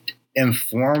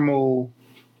informal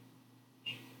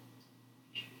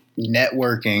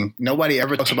networking. Nobody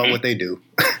ever talks about what they do.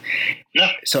 No.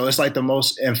 So it's like the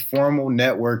most informal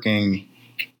networking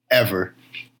ever.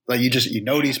 Like you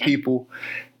know these people,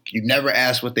 you never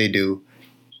ask what they do.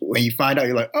 When you find out,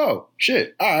 you're like, oh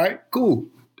shit, all right, cool,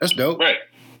 that's dope, right?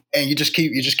 And you just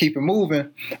keep it moving.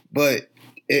 But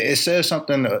it says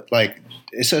something like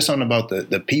it says something about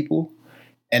the people,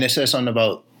 and it says something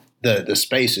about the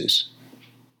spaces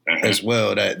as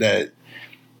well that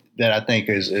I think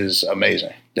is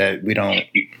amazing. That we don't.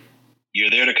 You're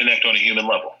there to connect on a human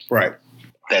level, right?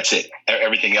 That's it.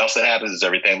 Everything else that happens is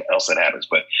everything else that happens.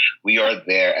 But we are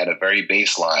there at a very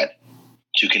baseline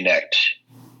to connect.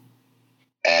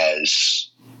 As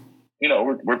you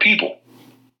know, we're people.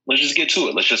 Let's just get to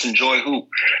it. Let's just enjoy hoop.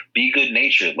 Be good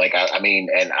natured. Like I mean,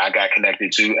 and I got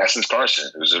connected to Essence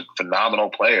Carson, who's a phenomenal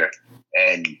player,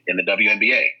 and in the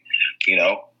WNBA. You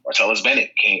know, Martellus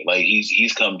Bennett came. Like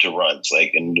he's come to runs.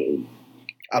 Like and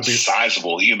a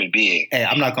sizable human being. Hey,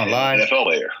 I'm not gonna lie. NFL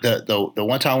player. The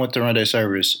one time I went to run their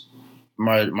service,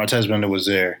 Martellus Bennett was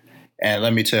there, and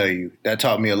let me tell you, that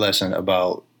taught me a lesson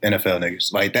about NFL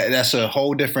niggas. Like that's a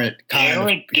whole different kind of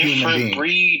human being.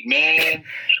 Breed, man.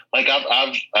 Like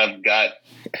I've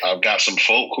got some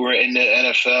folk who are in the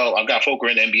NFL. I've got folk who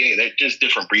are in the NBA. They're just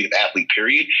different breed of athlete,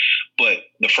 period. But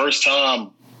the first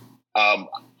time I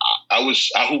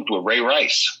hooped with Ray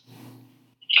Rice.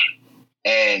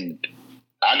 And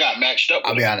I got matched up with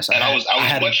I'll be honest. And I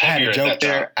had a joke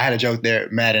there. I had a joke there,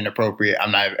 mad inappropriate.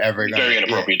 I'm not ever going to. Very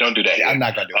inappropriate. Yeah. Don't do that. Yeah, I'm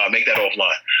not going to do it. Make that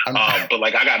offline. But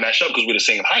like I got matched up because we're the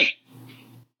same height.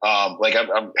 Like I've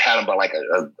had him by like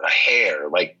a hair,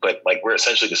 but we're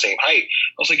essentially the same height.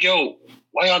 I was like, yo,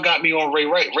 why y'all got me on Ray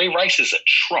Rice? Ray Rice is a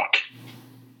truck.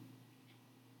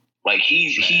 Like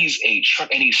he's a truck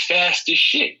and he's fast as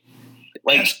shit.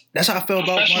 Like that's how I feel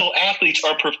about professional athletes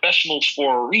are professionals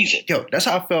for a reason. Yo, that's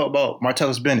how I felt about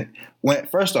Martellus Bennett.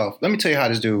 First off, let me tell you how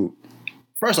this dude.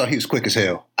 First off, he was quick as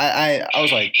hell. I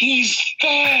was like, he's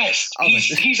fast.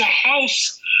 He's a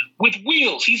house with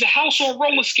wheels. He's a house on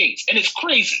roller skates, and it's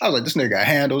crazy. I was like, this nigga got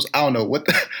handles. I don't know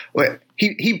what.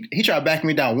 He tried backing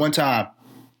me down one time.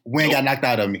 Win got knocked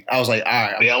out of me. I was like, all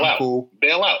right, I'm cool.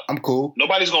 Bail out. I'm cool.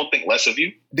 Nobody's gonna think less of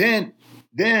you. Then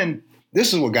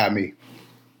this is what got me.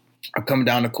 I'm coming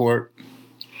down the court.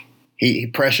 He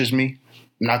pressures me.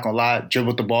 I'm not gonna lie,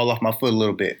 dribbled the ball off my foot a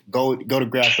little bit. Go to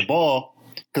grab the ball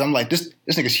because I'm like, this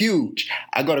nigga's huge.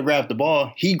 I go to grab the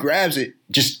ball. He grabs it,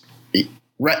 just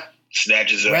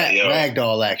snatches it.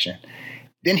 Ragdoll action.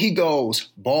 Then he goes,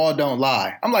 ball don't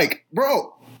lie. I'm like,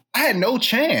 bro, I had no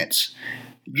chance.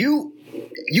 You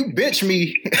bitch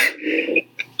me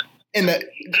in the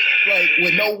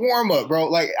with no warm up, bro.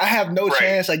 Like I have no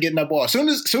chance at getting that ball. Soon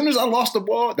as I lost the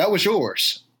ball, that was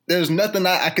yours. There's nothing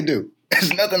I could do.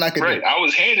 There's nothing I could do. I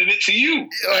was handing it to you.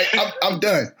 Like I'm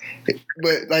done.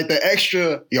 But like the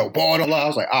extra, ball don't lie. I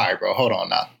was like, all right, bro, hold on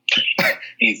now.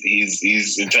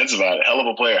 He's intense about it. Hell of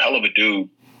a player. Hell of a dude.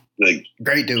 Like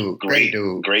great dude.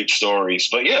 Great stories.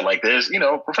 But yeah, like there's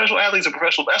professional athletes are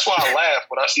professional. That's why I laugh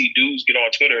when I see dudes get on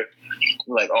Twitter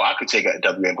like, oh, I could take a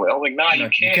WNBA play. I'm like, nah, you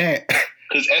can't.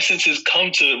 Because Essence has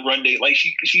come to Run Day. Like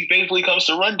she faithfully comes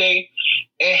to Run Day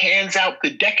and hands out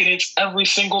the decadence every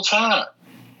single time.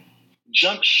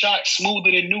 Jump shot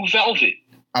smoother than new velvet.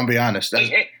 I'll be honest.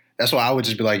 That's why I would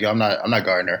just be like, yo, I'm not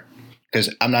Gardner. Because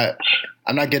you're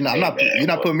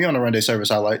not putting me on the Run Day service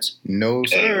highlights. No,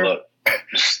 sir. Hey, look,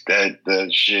 the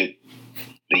shit,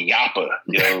 the yapper,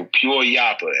 pure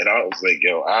yapper. And I was like,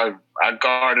 I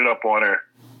guarded up on her.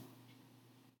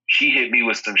 She hit me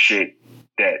with some shit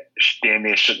that damn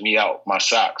near shook me out my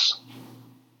socks.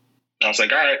 And I was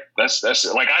like, all right, that's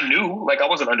like I knew, like I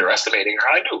wasn't underestimating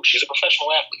her. I knew she's a professional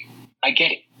athlete. I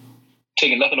get it.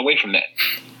 Taking nothing away from that.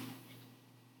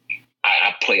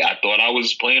 I thought I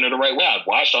was playing her the right way. I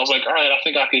watched. I was like, all right, I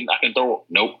think I can throw.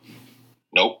 Nope.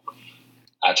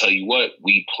 I tell you what,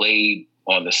 we played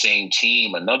on the same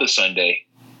team another Sunday.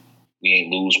 We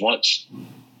ain't lose once.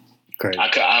 Crazy.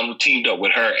 I teamed up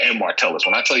with her and Martellus.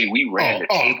 When I tell you we ran the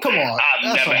team, come on.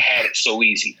 I've never had it so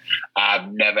easy.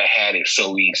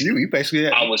 You basically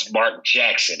I was Mark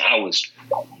Jackson. I was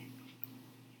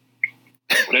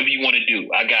whatever you want to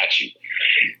do, I got you.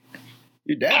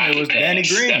 Your dad was Danny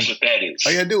Green. That's what that is.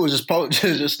 All you gotta do was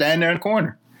just stand there in the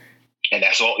corner. And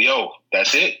that's all.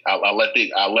 That's it. I let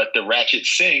the ratchet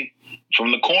sing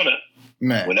from the corner.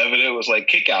 Man. Whenever there was like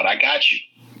kick out, I got you.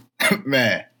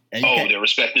 Man. They're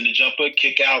respecting the jumper,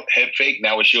 kick out, head fake.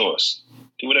 Now it's yours.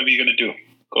 Do whatever you're gonna do.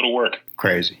 Go to work.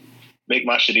 Crazy. Make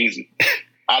my shit easy.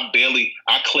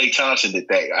 Klay Thompson did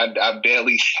that. I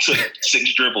barely took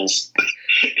 6 dribbles.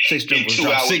 6 dribbles, in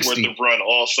 2 hours 60. worth of run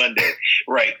all Sunday.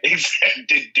 Right.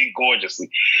 Exactly. Did gorgeously.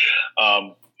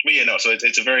 But yeah, no, so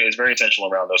it's very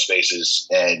intentional around those spaces.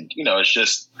 And, it's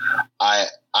just,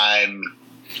 I'm,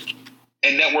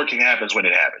 and networking happens when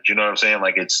it happens. You know what I'm saying?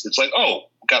 Like, it's like, oh,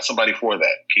 got somebody for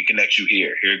that. Can connect you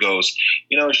here. Here it goes.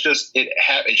 It's just,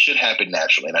 it should happen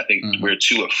naturally. And I think we're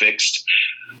too affixed.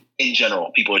 In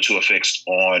general, people are too affixed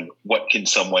on what can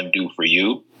someone do for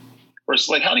you versus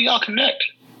like, how do y'all connect?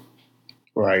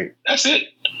 Right. That's it.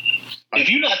 If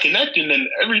you're not connecting, then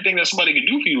everything that somebody can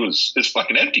do for you is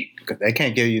fucking empty. They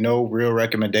can't give you no real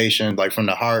recommendation, like from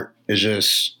the heart. It's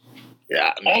just,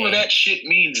 yeah. All of that shit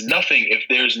means nothing if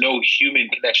there's no human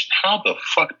connection. How the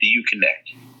fuck do you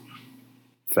connect?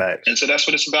 Facts. And so that's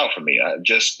what it's about for me.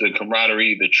 Just the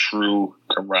camaraderie, the true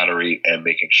camaraderie, and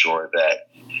making sure that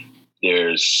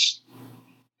there's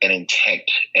an intent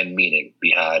and meaning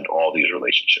behind all these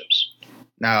relationships.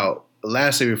 Now,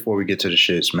 lastly, before we get to the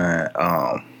shits, man,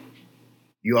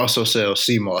 you also sell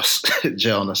sea moss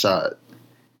gel on the side.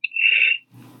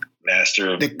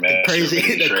 Master the crazy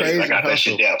I got hustle. that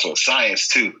shit down to a science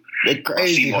too. The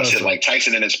crazy sea moss hustle. Like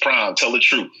Tyson in his prime. Tell the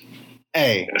truth.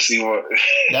 Hey,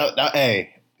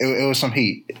 it was some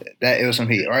heat. It was some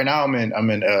heat. Right now, I'm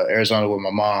in Arizona with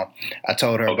my mom. I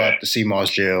told her about the sea moss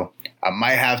gel. I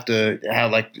might have to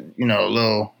have a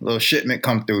little shipment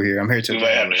come through here. I'm here to. We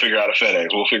might have to figure out a FedEx.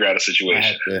 We'll figure out a situation. I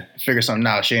have to figure something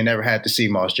out. She ain't never had the sea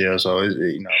moss gel, so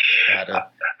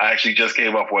I actually just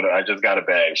came up with it. I just got a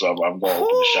bag, so I'm going to open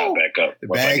the shop back up. The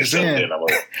bag's in.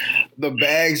 The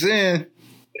bag's in.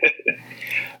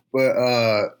 But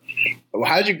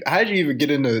how'd you even get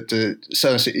into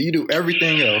Southern City? You do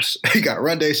everything else. You got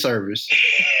run day service.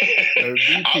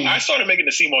 I started making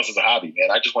the sea moss as a hobby,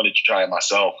 man. I just wanted to try it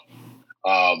myself.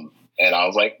 And I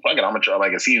was like, fuck it, I'm gonna try.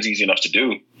 Like, it seems easy enough to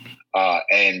do.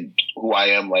 And who I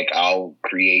am, like, I'll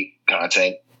create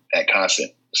content at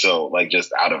constant. So, like,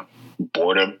 just out of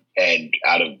boredom and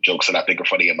out of jokes that I think are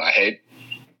funny in my head,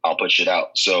 I'll put shit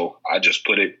out. So I just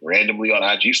put it randomly on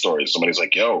IG stories. Somebody's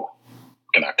like, yo,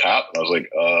 can I cop? And I was like,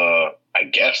 I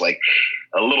guess. Like,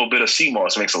 a little bit of sea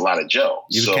moss makes a lot of gel.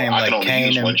 So I can only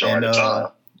use one jar at a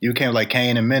time. You became like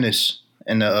Kane and Menace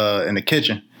in the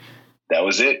kitchen. That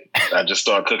was it. I just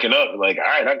started cooking up. Like, all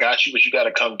right, I got you, but you got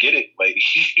to come get it. Like,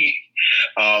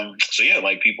 so yeah,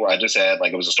 like, people, I just had,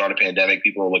 like, it was the start of pandemic.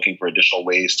 People were looking for additional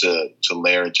ways to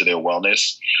layer into their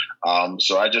wellness.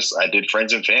 So I did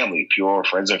friends and family, pure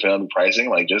friends and family pricing,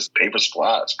 like just pay for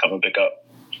supplies, come and pick up.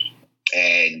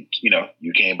 And,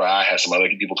 you came by, had some other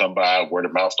people come by, word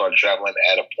of mouth started traveling.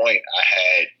 At a point,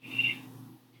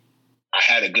 I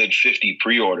had a good 50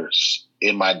 pre-orders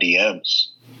in my DMs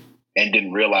and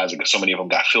didn't realize it because so many of them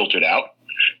got filtered out.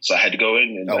 So I had to go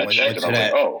in and check, and I was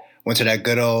like, oh. Went to that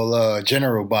good old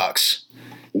general box.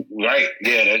 Right.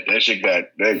 Yeah, that shit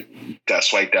got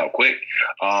swiped out quick.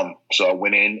 So I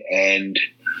went in and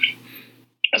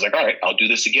I was like, all right, I'll do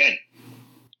this again.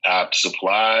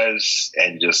 Supplies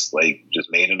and just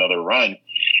made another run.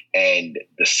 And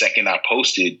the second I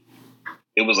posted,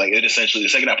 the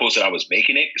second I posted, I was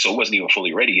making it. So it wasn't even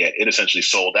fully ready yet. It essentially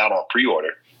sold out on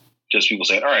pre-order. Just people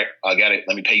saying, all right, I got it.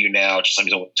 Let me pay you now. Just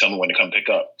tell me when to come pick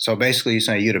up. So basically you're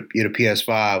saying you're the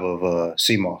PS5 of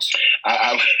sea moss.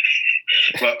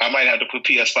 Well, I might have to put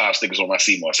PS5 stickers on my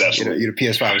sea moss. Absolutely. You're the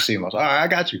PS5 of sea moss. All right, I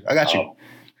got you.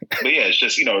 But yeah, it's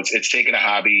just, it's taking a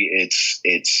hobby.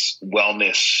 It's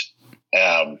wellness.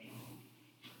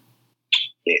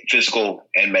 Physical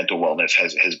and mental wellness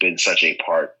has been such a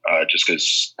part, just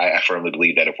because I firmly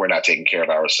believe that if we're not taking care of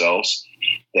ourselves,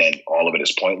 then all of it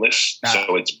is pointless.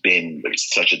 So it's been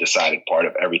such a decided part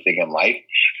of everything in life.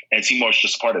 And sea moss is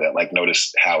just part of that. Like,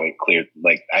 notice how it cleared.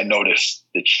 Like, I noticed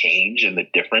the change and the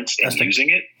difference in using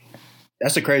it.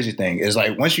 That's the crazy thing is,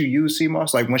 like, once you use sea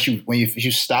moss, like when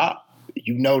you stop,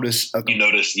 you notice it. You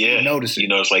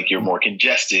notice like you're more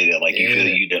congested, and like you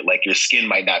feel like your skin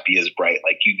might not be as bright.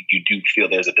 Like you do feel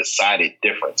there's a decided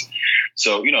difference.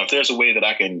 So, if there's a way that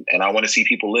I can, and I want to see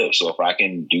people live. So if I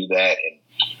can do that and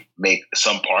make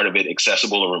some part of it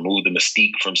accessible or remove the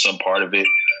mystique from some part of it,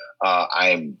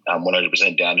 I'm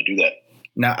 100% down to do that.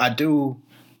 Now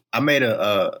I made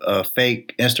a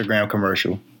fake Instagram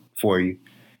commercial for you.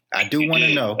 I do want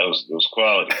to know. It was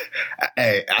quality.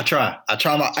 Hey, I try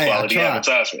my quality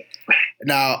advertisement.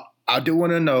 Now, I do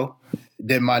want to know,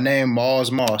 did my name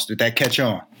Mars Moss, did that catch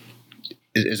on?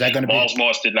 Is that going to be? Mars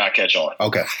Moss did not catch on.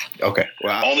 Okay.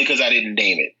 Well, only because I didn't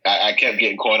name it. I kept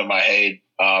getting caught in my head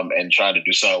and trying to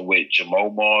do something with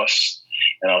Jamo Moss.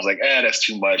 And I was like, that's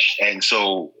too much. And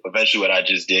so eventually what I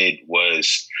just did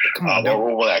was, what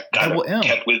I kind of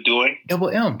kept with doing. Double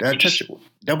M,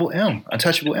 Double M,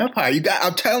 Untouchable Empire.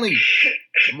 I'm telling you.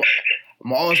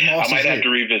 Moss I might have to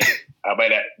revisit.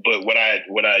 But what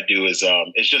I do is,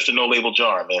 it's just a no label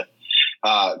jar, man.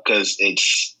 Cause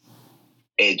it's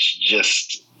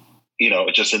just,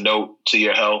 it's just a note to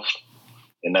your health.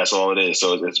 And that's all it is.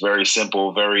 So it's very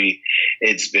simple,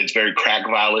 it's very crack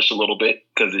violish a little bit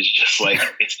because it's just like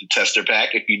it's the tester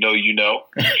pack. If you know,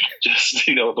 just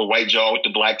the white jar with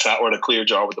the black top or the clear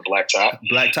jar with the black top.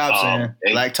 Black tops in.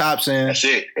 Black tops in. That's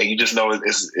it. And you just know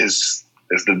it's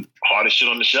the hardest shit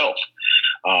on the shelf.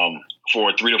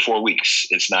 For 3 to 4 weeks,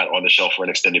 it's not on the shelf for an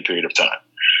extended period of time.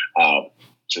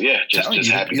 So yeah, just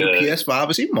happy to PS5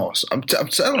 and CMOS. I'm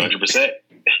telling you, 100%.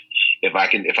 If I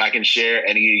can share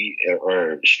any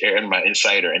or share my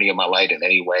insight or any of my light in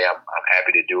any way, I'm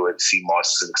happy to do it. CMOS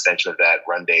is an extension of that.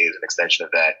 Run Day is an extension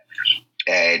of that.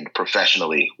 And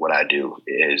professionally, what I do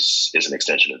is an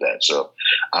extension of that. So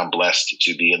I'm blessed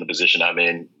to be in the position I'm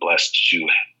in, blessed to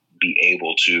be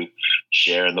able to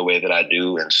share in the way that I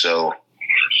do. And so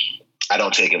I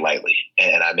don't take it lightly.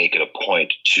 And I make it a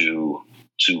point to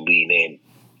lean in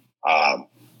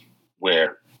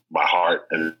where my heart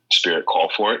and spirit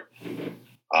call for it,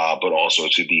 but also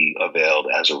to be availed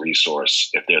as a resource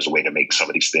if there's a way to make some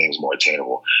of these things more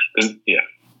attainable. Yeah,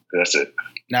 that's it.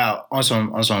 Now, on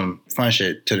some fun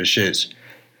shit to the shits,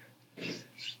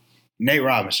 Nate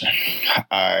Robinson.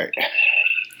 All right,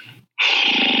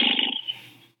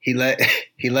 he let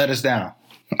us down.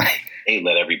 He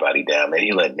let everybody down, man.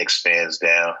 He let Knicks fans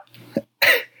down.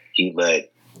 He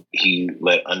let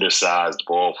undersized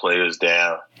ball players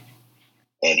down.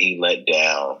 And he let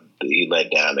down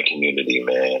the community,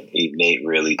 man. Nate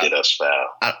really did us foul.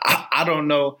 I don't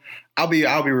know. I'll be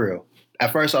real.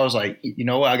 At first, I was like, you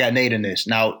know what? I got Nate in this.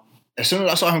 Now, as soon as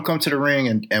I saw him come to the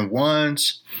ring and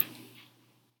ones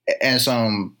and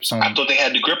some, I thought they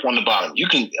had the grip on the bottom.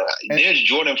 There's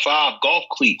Jordan 5 golf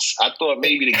cleats. I thought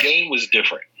maybe the game was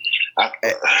different.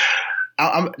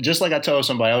 I'm just like I told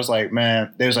somebody. I was like,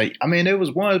 man, there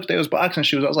was ones, but there was boxing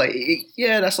shoes. I was like,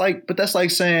 yeah, that's like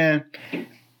saying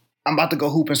I'm about to go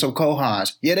hoop in some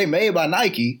Kohans. Yeah, they made by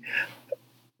Nike,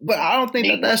 but I don't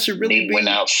think that should really be. Went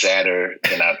out sadder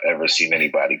than I've ever seen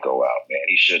anybody go out, man.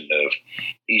 He shouldn't have.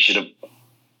 He should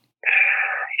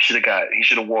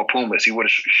have wore Pumas. He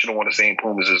should have worn the same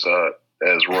Pumas as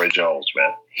Roy Jones,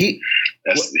 man.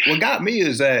 What got me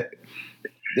is that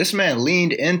this man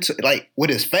leaned into, like, with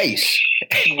his face.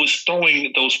 He was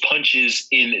throwing those punches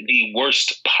in the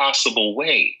worst possible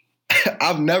way.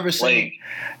 I've never seen.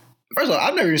 First of all,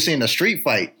 I've never even seen a street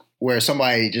fight where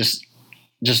somebody just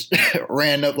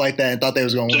ran up like that and thought they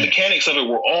was going to win. The mechanics of it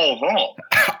were all wrong.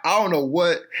 I don't know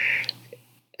what.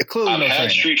 Clearly, I've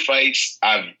had street fights.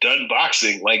 I've done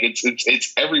boxing. Like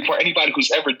it's every part. Anybody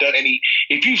who's ever done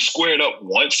if you've squared up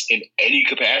once in any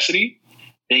capacity,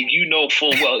 then you know full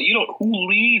well. Who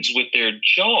leads with their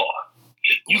jaw.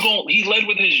 He led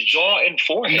with his jaw and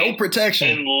forehead. No protection.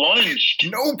 And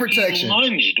lunged. No protection. He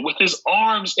lunged with his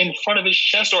arms in front of his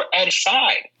chest or at his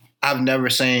side. I've never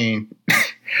seen.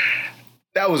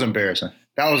 That was embarrassing.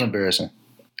 I was embarrassed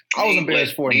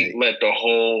for Nate. Let the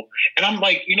whole, and I'm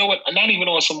like, you know what? I'm not even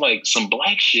on some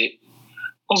black shit.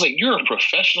 I was like, you're a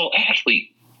professional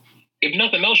athlete. If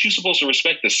nothing else, you're supposed to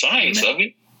respect the science of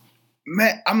it.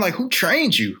 Man, I'm like, who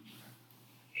trained you?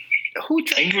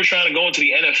 And you were trying to go into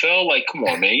the NFL? Like, come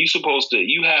on, man. You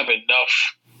have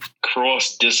enough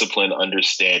cross-discipline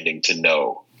understanding to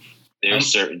know there's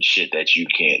certain shit that you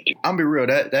can't do. I'm be real.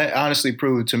 That honestly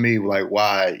proved to me, like,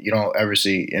 why you don't ever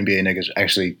see NBA niggas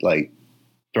actually, like,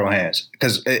 throw hands.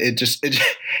 Because it just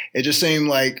seemed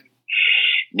like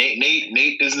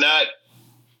Nate does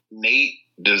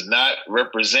not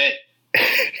represent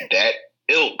that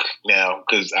ilk now.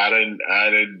 Because I've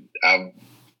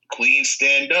clean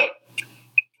stand up.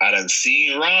 I done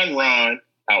seen Ron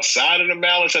outside of the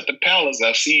Malice at the Palace.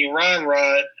 I've seen Ron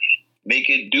make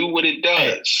it do what it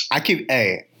does. I'm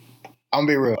gonna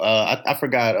be real. I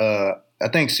forgot. I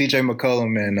think CJ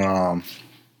McCollum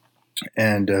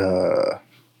and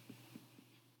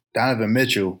Donovan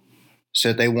Mitchell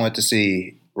said they want to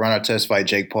see Ron Artest fight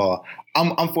Jake Paul.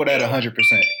 I'm for that 100%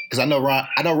 because I know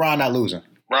Ron not losing.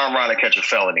 Ron to catch a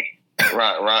felony.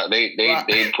 Ron,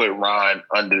 they put Ron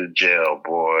under the jail,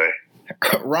 boy.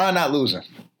 Ron not losing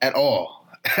at all.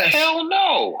 Hell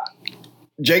no.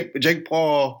 Jake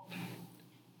Paul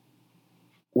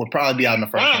would probably be out in the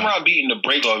first round. Ron beating the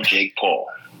break of Jake Paul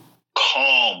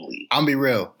calmly. I'm be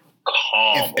real.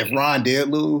 Calmly. If Ron did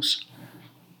lose,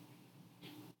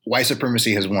 white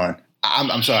supremacy has won.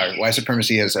 I'm sorry. White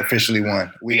supremacy has officially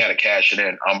won. We got to cash it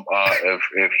in.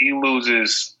 If he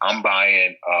loses, I'm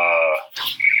buying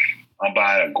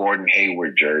a Gordon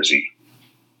Hayward jersey.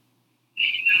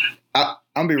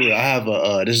 I'm be real. I have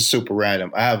this is super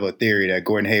random. I have a theory that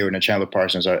Gordon Hayward and Chandler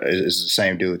Parsons is the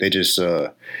same dude. They just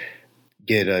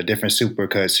get different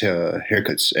supercuts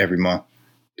haircuts every month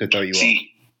to throw you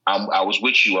off. I was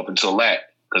with you up until that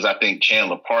because I think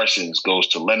Chandler Parsons goes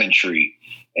to Lemon Tree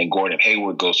and Gordon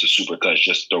Hayward goes to Supercuts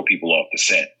just to throw people off the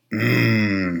scent.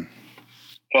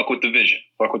 Fuck with the vision.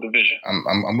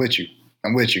 I'm with you.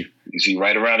 You see,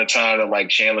 right around the time that like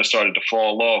Chandler started to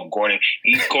fall off, Gordon's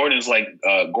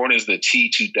the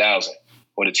T-2000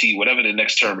 or the T, whatever the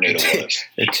next Terminator was.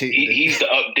 He's the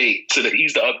update to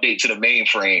the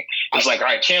mainframe. It's like, all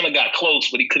right, Chandler got close,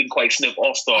 but he couldn't quite sniff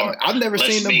All-Star. I've never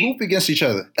seen them hoop against each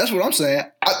other. That's what I'm saying.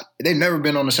 They've never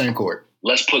been on the same court.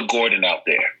 Let's put Gordon out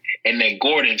there. And then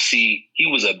Gordon, he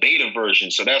was a beta version,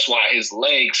 so that's why his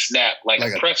legs snapped like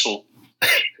a pretzel.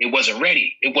 It wasn't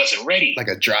ready. Like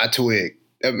a dry twig.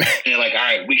 And they're like, all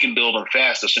right, we can build them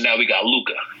faster. So now we got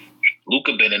Luka.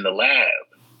 Luka been in the lab.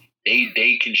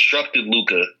 They constructed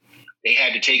Luka. They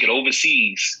had to take it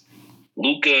overseas.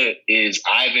 Luka is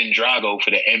Ivan Drago for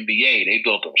the NBA. They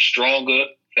built him stronger,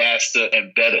 faster,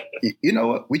 and better. You know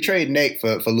what? We trade Nate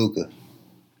for Luka.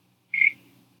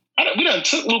 We done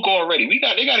took Luka already. They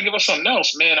got to give us something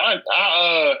else, man.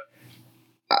 I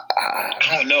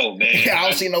don't know, man. I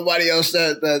don't see nobody else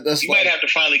that's. You might have to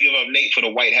finally give up Nate for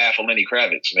the white half of Lenny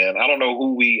Kravitz, man. I don't know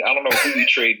who we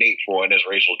trade Nate for in this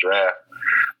racial draft.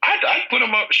 I'd put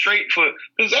him up straight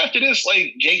because after this,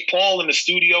 like Jake Paul in the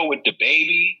studio with the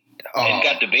baby. And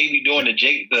got the baby doing the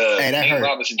Nate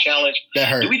Robinson challenge. That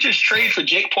hurt. Do we just trade for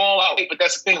Jake Paul out? But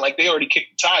that's the thing. Like they already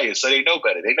kicked the tires, so they know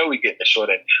better. They know we getting the short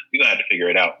end. We're gonna have to figure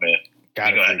it out, man. We're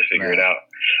gonna have to figure it out.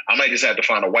 I might just have to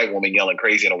find a white woman yelling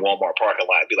crazy in a Walmart parking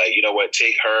lot and be like, you know what,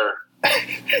 take her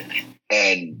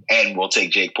and we'll take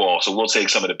Jake Paul. So we'll take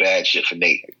some of the bad shit for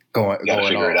Nate. We gotta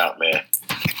figure it out, man.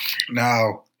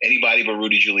 No. Anybody but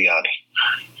Rudy Giuliani.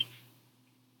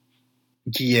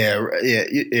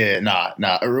 Yeah.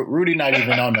 Nah. Rudy not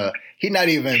even on the. He's not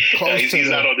even close to. He's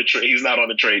not on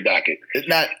the trade docket. It's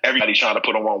not. Everybody's trying to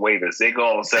put him on waivers. They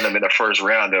go and send him in the first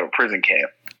round of prison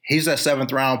camp. He's that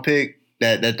 7th round pick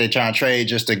that they try to trade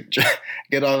just to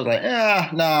get off. Like, I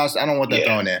don't want that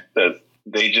thrown in.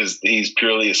 He's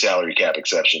purely a salary cap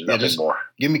exception. Nothing more.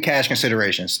 Give me cash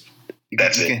considerations. You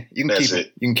can keep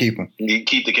it. You can keep them. You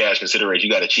keep the cash consideration.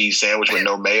 You got a cheese sandwich with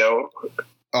no mayo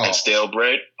and stale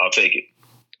bread. I'll take it.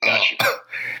 Got you.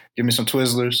 Give me some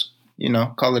Twizzlers.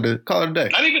 Call it a day.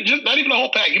 Not even a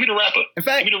whole pack. Give me the wrapper. In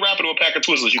fact, give me the wrapper to a pack of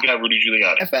Twizzlers. You can have Rudy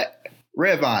Giuliani. In fact,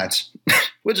 Red Vines.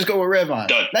 We'll just go with Red Vines.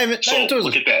 Done. Not even Twizzlers.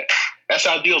 Look at that. That's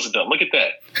how deals are done. Look at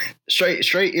that.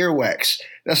 Straight earwax.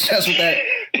 That's what that.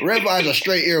 Red Vines are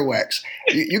straight earwax.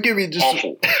 You give me just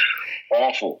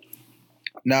awful.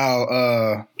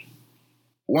 Now,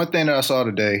 one thing that I saw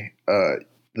today,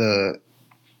 the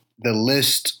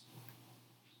list.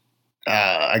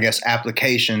 I guess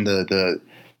application, the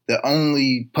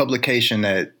only publication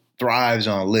that thrives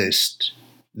on list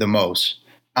the most,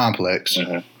 Complex,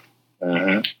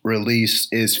 release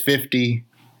is 50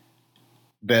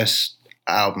 best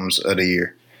albums of the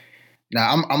year.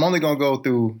 Now I'm only gonna go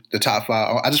through the top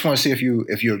 5. I just want to see if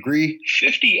you agree.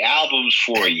 50 albums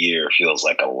for a year feels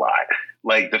like a lot.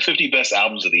 Like the 50 best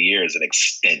albums of the year is an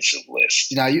extensive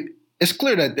list. Now it's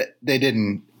clear that they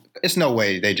didn't. It's no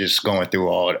way they just going through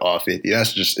all 50.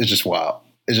 It's just wild.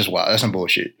 It's just wild. That's some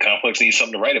bullshit. Complex needs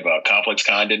something to write about. Complex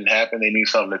Con didn't happen. They need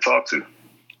something to talk to.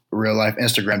 Real life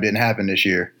Instagram didn't happen this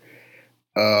year.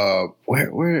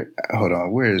 Where? Hold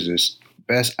on. Where is this?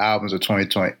 Best albums of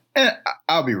 2020.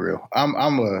 I'll be real. I'm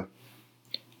an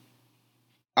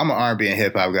R&B and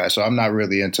hip hop guy, so I'm not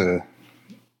really into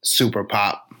super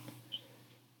pop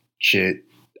shit.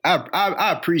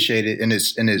 I appreciate it in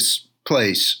its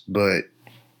place, but.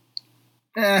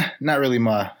 Not really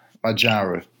my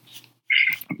genre.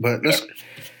 But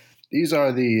these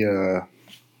are the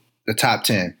top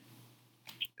 10.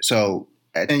 So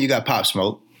at 10 you got Pop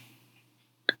Smoke.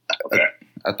 Okay.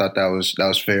 I thought that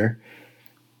was fair.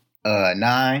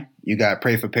 9 you got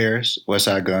Pray for Paris,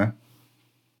 Westside Gun.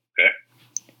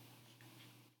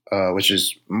 Okay. Which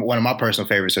is one of my personal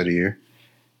favorites of the year.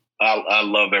 I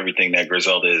love everything that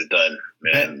Griselda has done,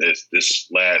 man. This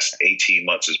last 18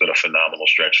 months has been a phenomenal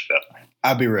stretch for them.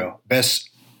 I'll be real.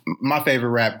 My favorite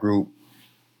rap group,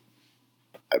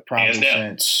 probably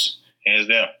since hands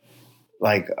down.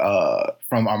 Like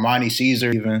from Armani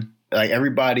Caesar, even like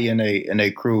everybody in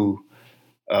a crew.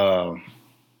 I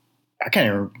can't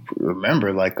even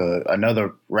remember like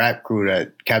another rap crew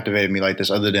that captivated me like this,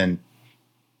 other than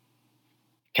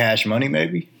Cash Money,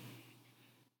 maybe.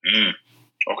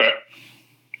 Okay.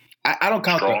 I don't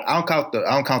count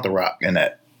the Rock in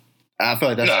that. I feel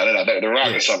like that's no. The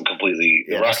Rock is something completely.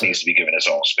 The Rock needs to be given its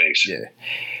own space.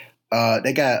 Yeah.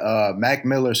 They got Mac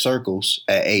Miller Circles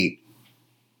at 8.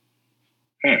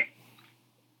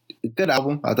 Good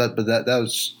album, I thought, but that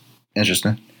was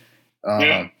interesting.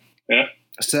 Yeah.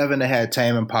 7, they had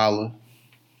Tame Impala,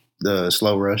 the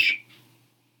Slow Rush.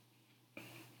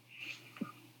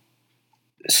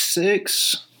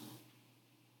 6,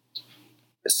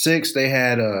 they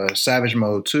had Savage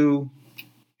Mode 2.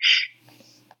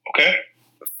 Okay.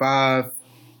 5,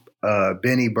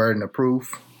 Benny Burden of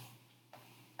Proof.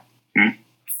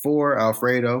 4,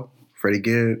 Alfredo, Freddie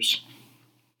Gibbs.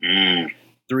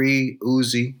 3,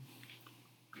 Uzi.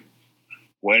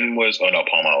 When was Palm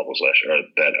Album was last year, or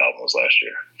that album was last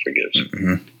year for Gibbs.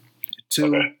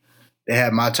 2, they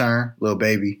had My Turn, Lil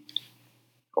Baby.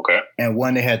 Okay. And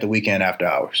 1, they had The Weekend After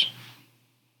Hours.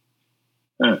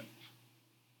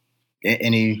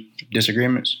 Any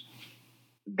disagreements?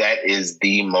 That is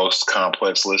the most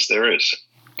complex list there is.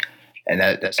 And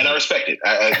that's I respect it.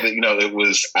 It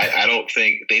was. I don't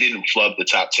think they didn't flub the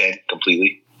top 10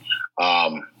 completely.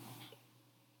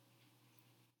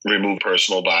 Remove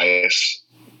personal bias.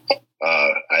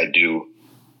 I do.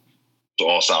 It's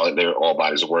all solid. They're all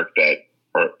bodies of work that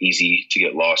are easy to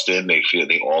get lost in. They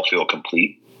all feel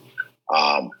complete.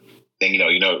 And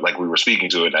like we were speaking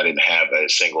to it, and I didn't have a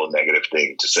single negative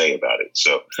thing to say about it.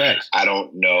 So thanks. I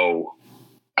don't know.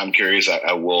 I'm curious.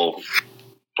 I will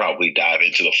probably dive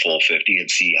into the full 50 and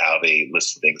see how they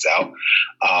list things out.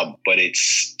 But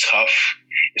it's tough,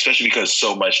 especially because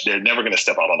so much, they're never going to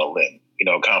step out on a limb.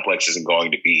 Complex isn't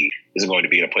going to be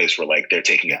in a place where like they're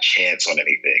taking a chance on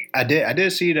anything. I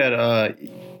did see that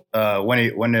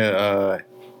when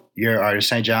your artist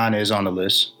St. John is on the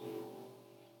list.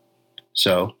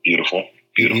 So beautiful.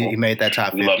 He made that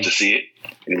top 50. We love to see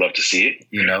it.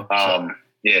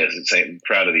 Yeah,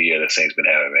 proud of the year that Saint's been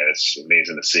having, man. It's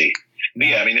amazing to see. But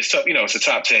yeah, I mean, it's tough. It's a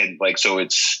top 10. Like, so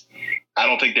it's. I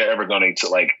don't think they're ever going to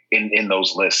like in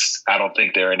those lists. I don't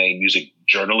think they're in a music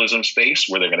journalism space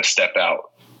where they're going to step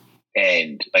out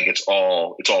and like it's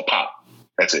all pop.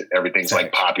 That's it. Everything's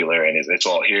like popular and it's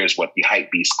all here's what the hype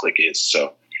beast click is.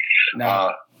 So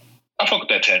I fuck with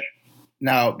that 10.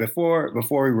 Now before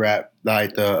we wrap,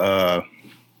 like I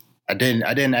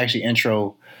didn't actually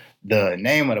intro the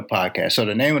name of the podcast. So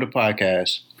the name of the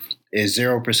podcast is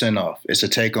 0% Off. It's a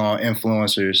take on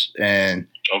influencers and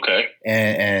okay.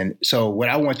 And so what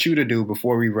I want you to do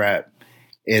before we wrap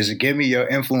is give me your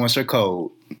influencer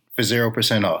code for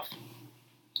 0% off.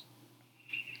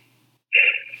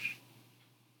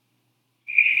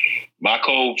 My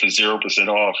code for 0%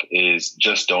 off is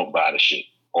just don't buy the shit.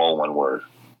 All one word.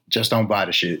 Just don't buy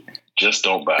the shit. Just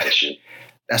don't buy the shit.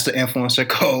 That's the influencer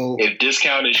code. If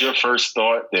discount is your first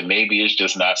thought, then maybe it's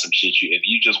just not some shit if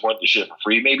you just want the shit for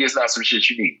free, maybe it's not some shit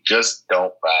you need. Just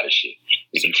don't buy the shit.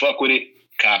 If you fuck with it,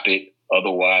 cop it.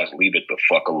 Otherwise, leave it the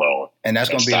fuck alone. And that's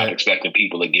going to be stop expecting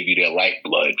people to give you their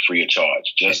lifeblood free of charge.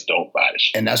 Just don't buy the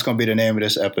shit. And that's going to be the name of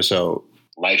this episode.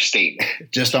 Life statement.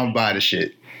 Just don't buy the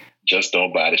shit. Just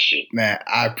don't buy the shit. Man,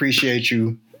 I appreciate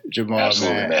you, Jamal.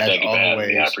 Absolutely, man. Thank you for having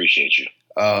me. I appreciate you.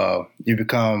 You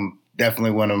become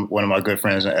definitely one of my good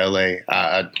friends in LA.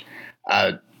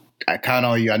 I count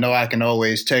on you. I know I can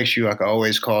always text you. I can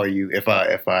always call you if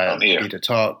I need to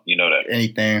talk. You know that.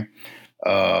 Anything.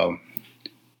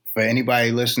 For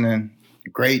anybody listening,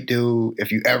 great dude.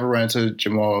 If you ever run into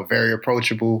Jamal, very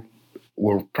approachable.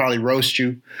 We'll probably roast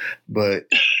you, but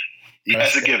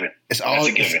that's a given. It's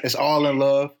all in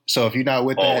love. So if you're not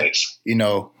with always.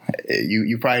 That,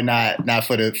 you probably not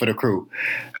for the crew.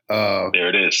 There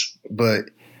it is. But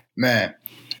man,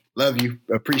 love you.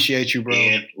 Appreciate you, bro.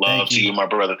 Ian, love to you, my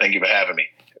brother. Thank you for having me.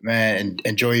 Man, and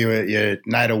enjoy your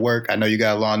night of work. I know you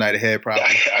got a long night ahead, probably.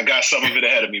 I got some of it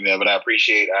ahead of me, man. But I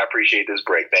appreciate this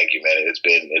break. Thank you, man. It's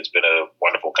been a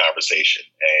wonderful conversation,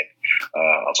 and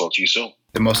I'll talk to you soon.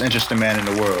 The most interesting man in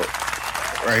the world,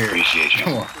 right here. Appreciate you.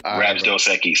 Come on, Raps Dos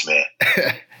Equis, man.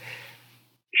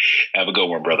 Have a good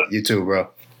one, brother. You too, bro.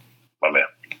 My man.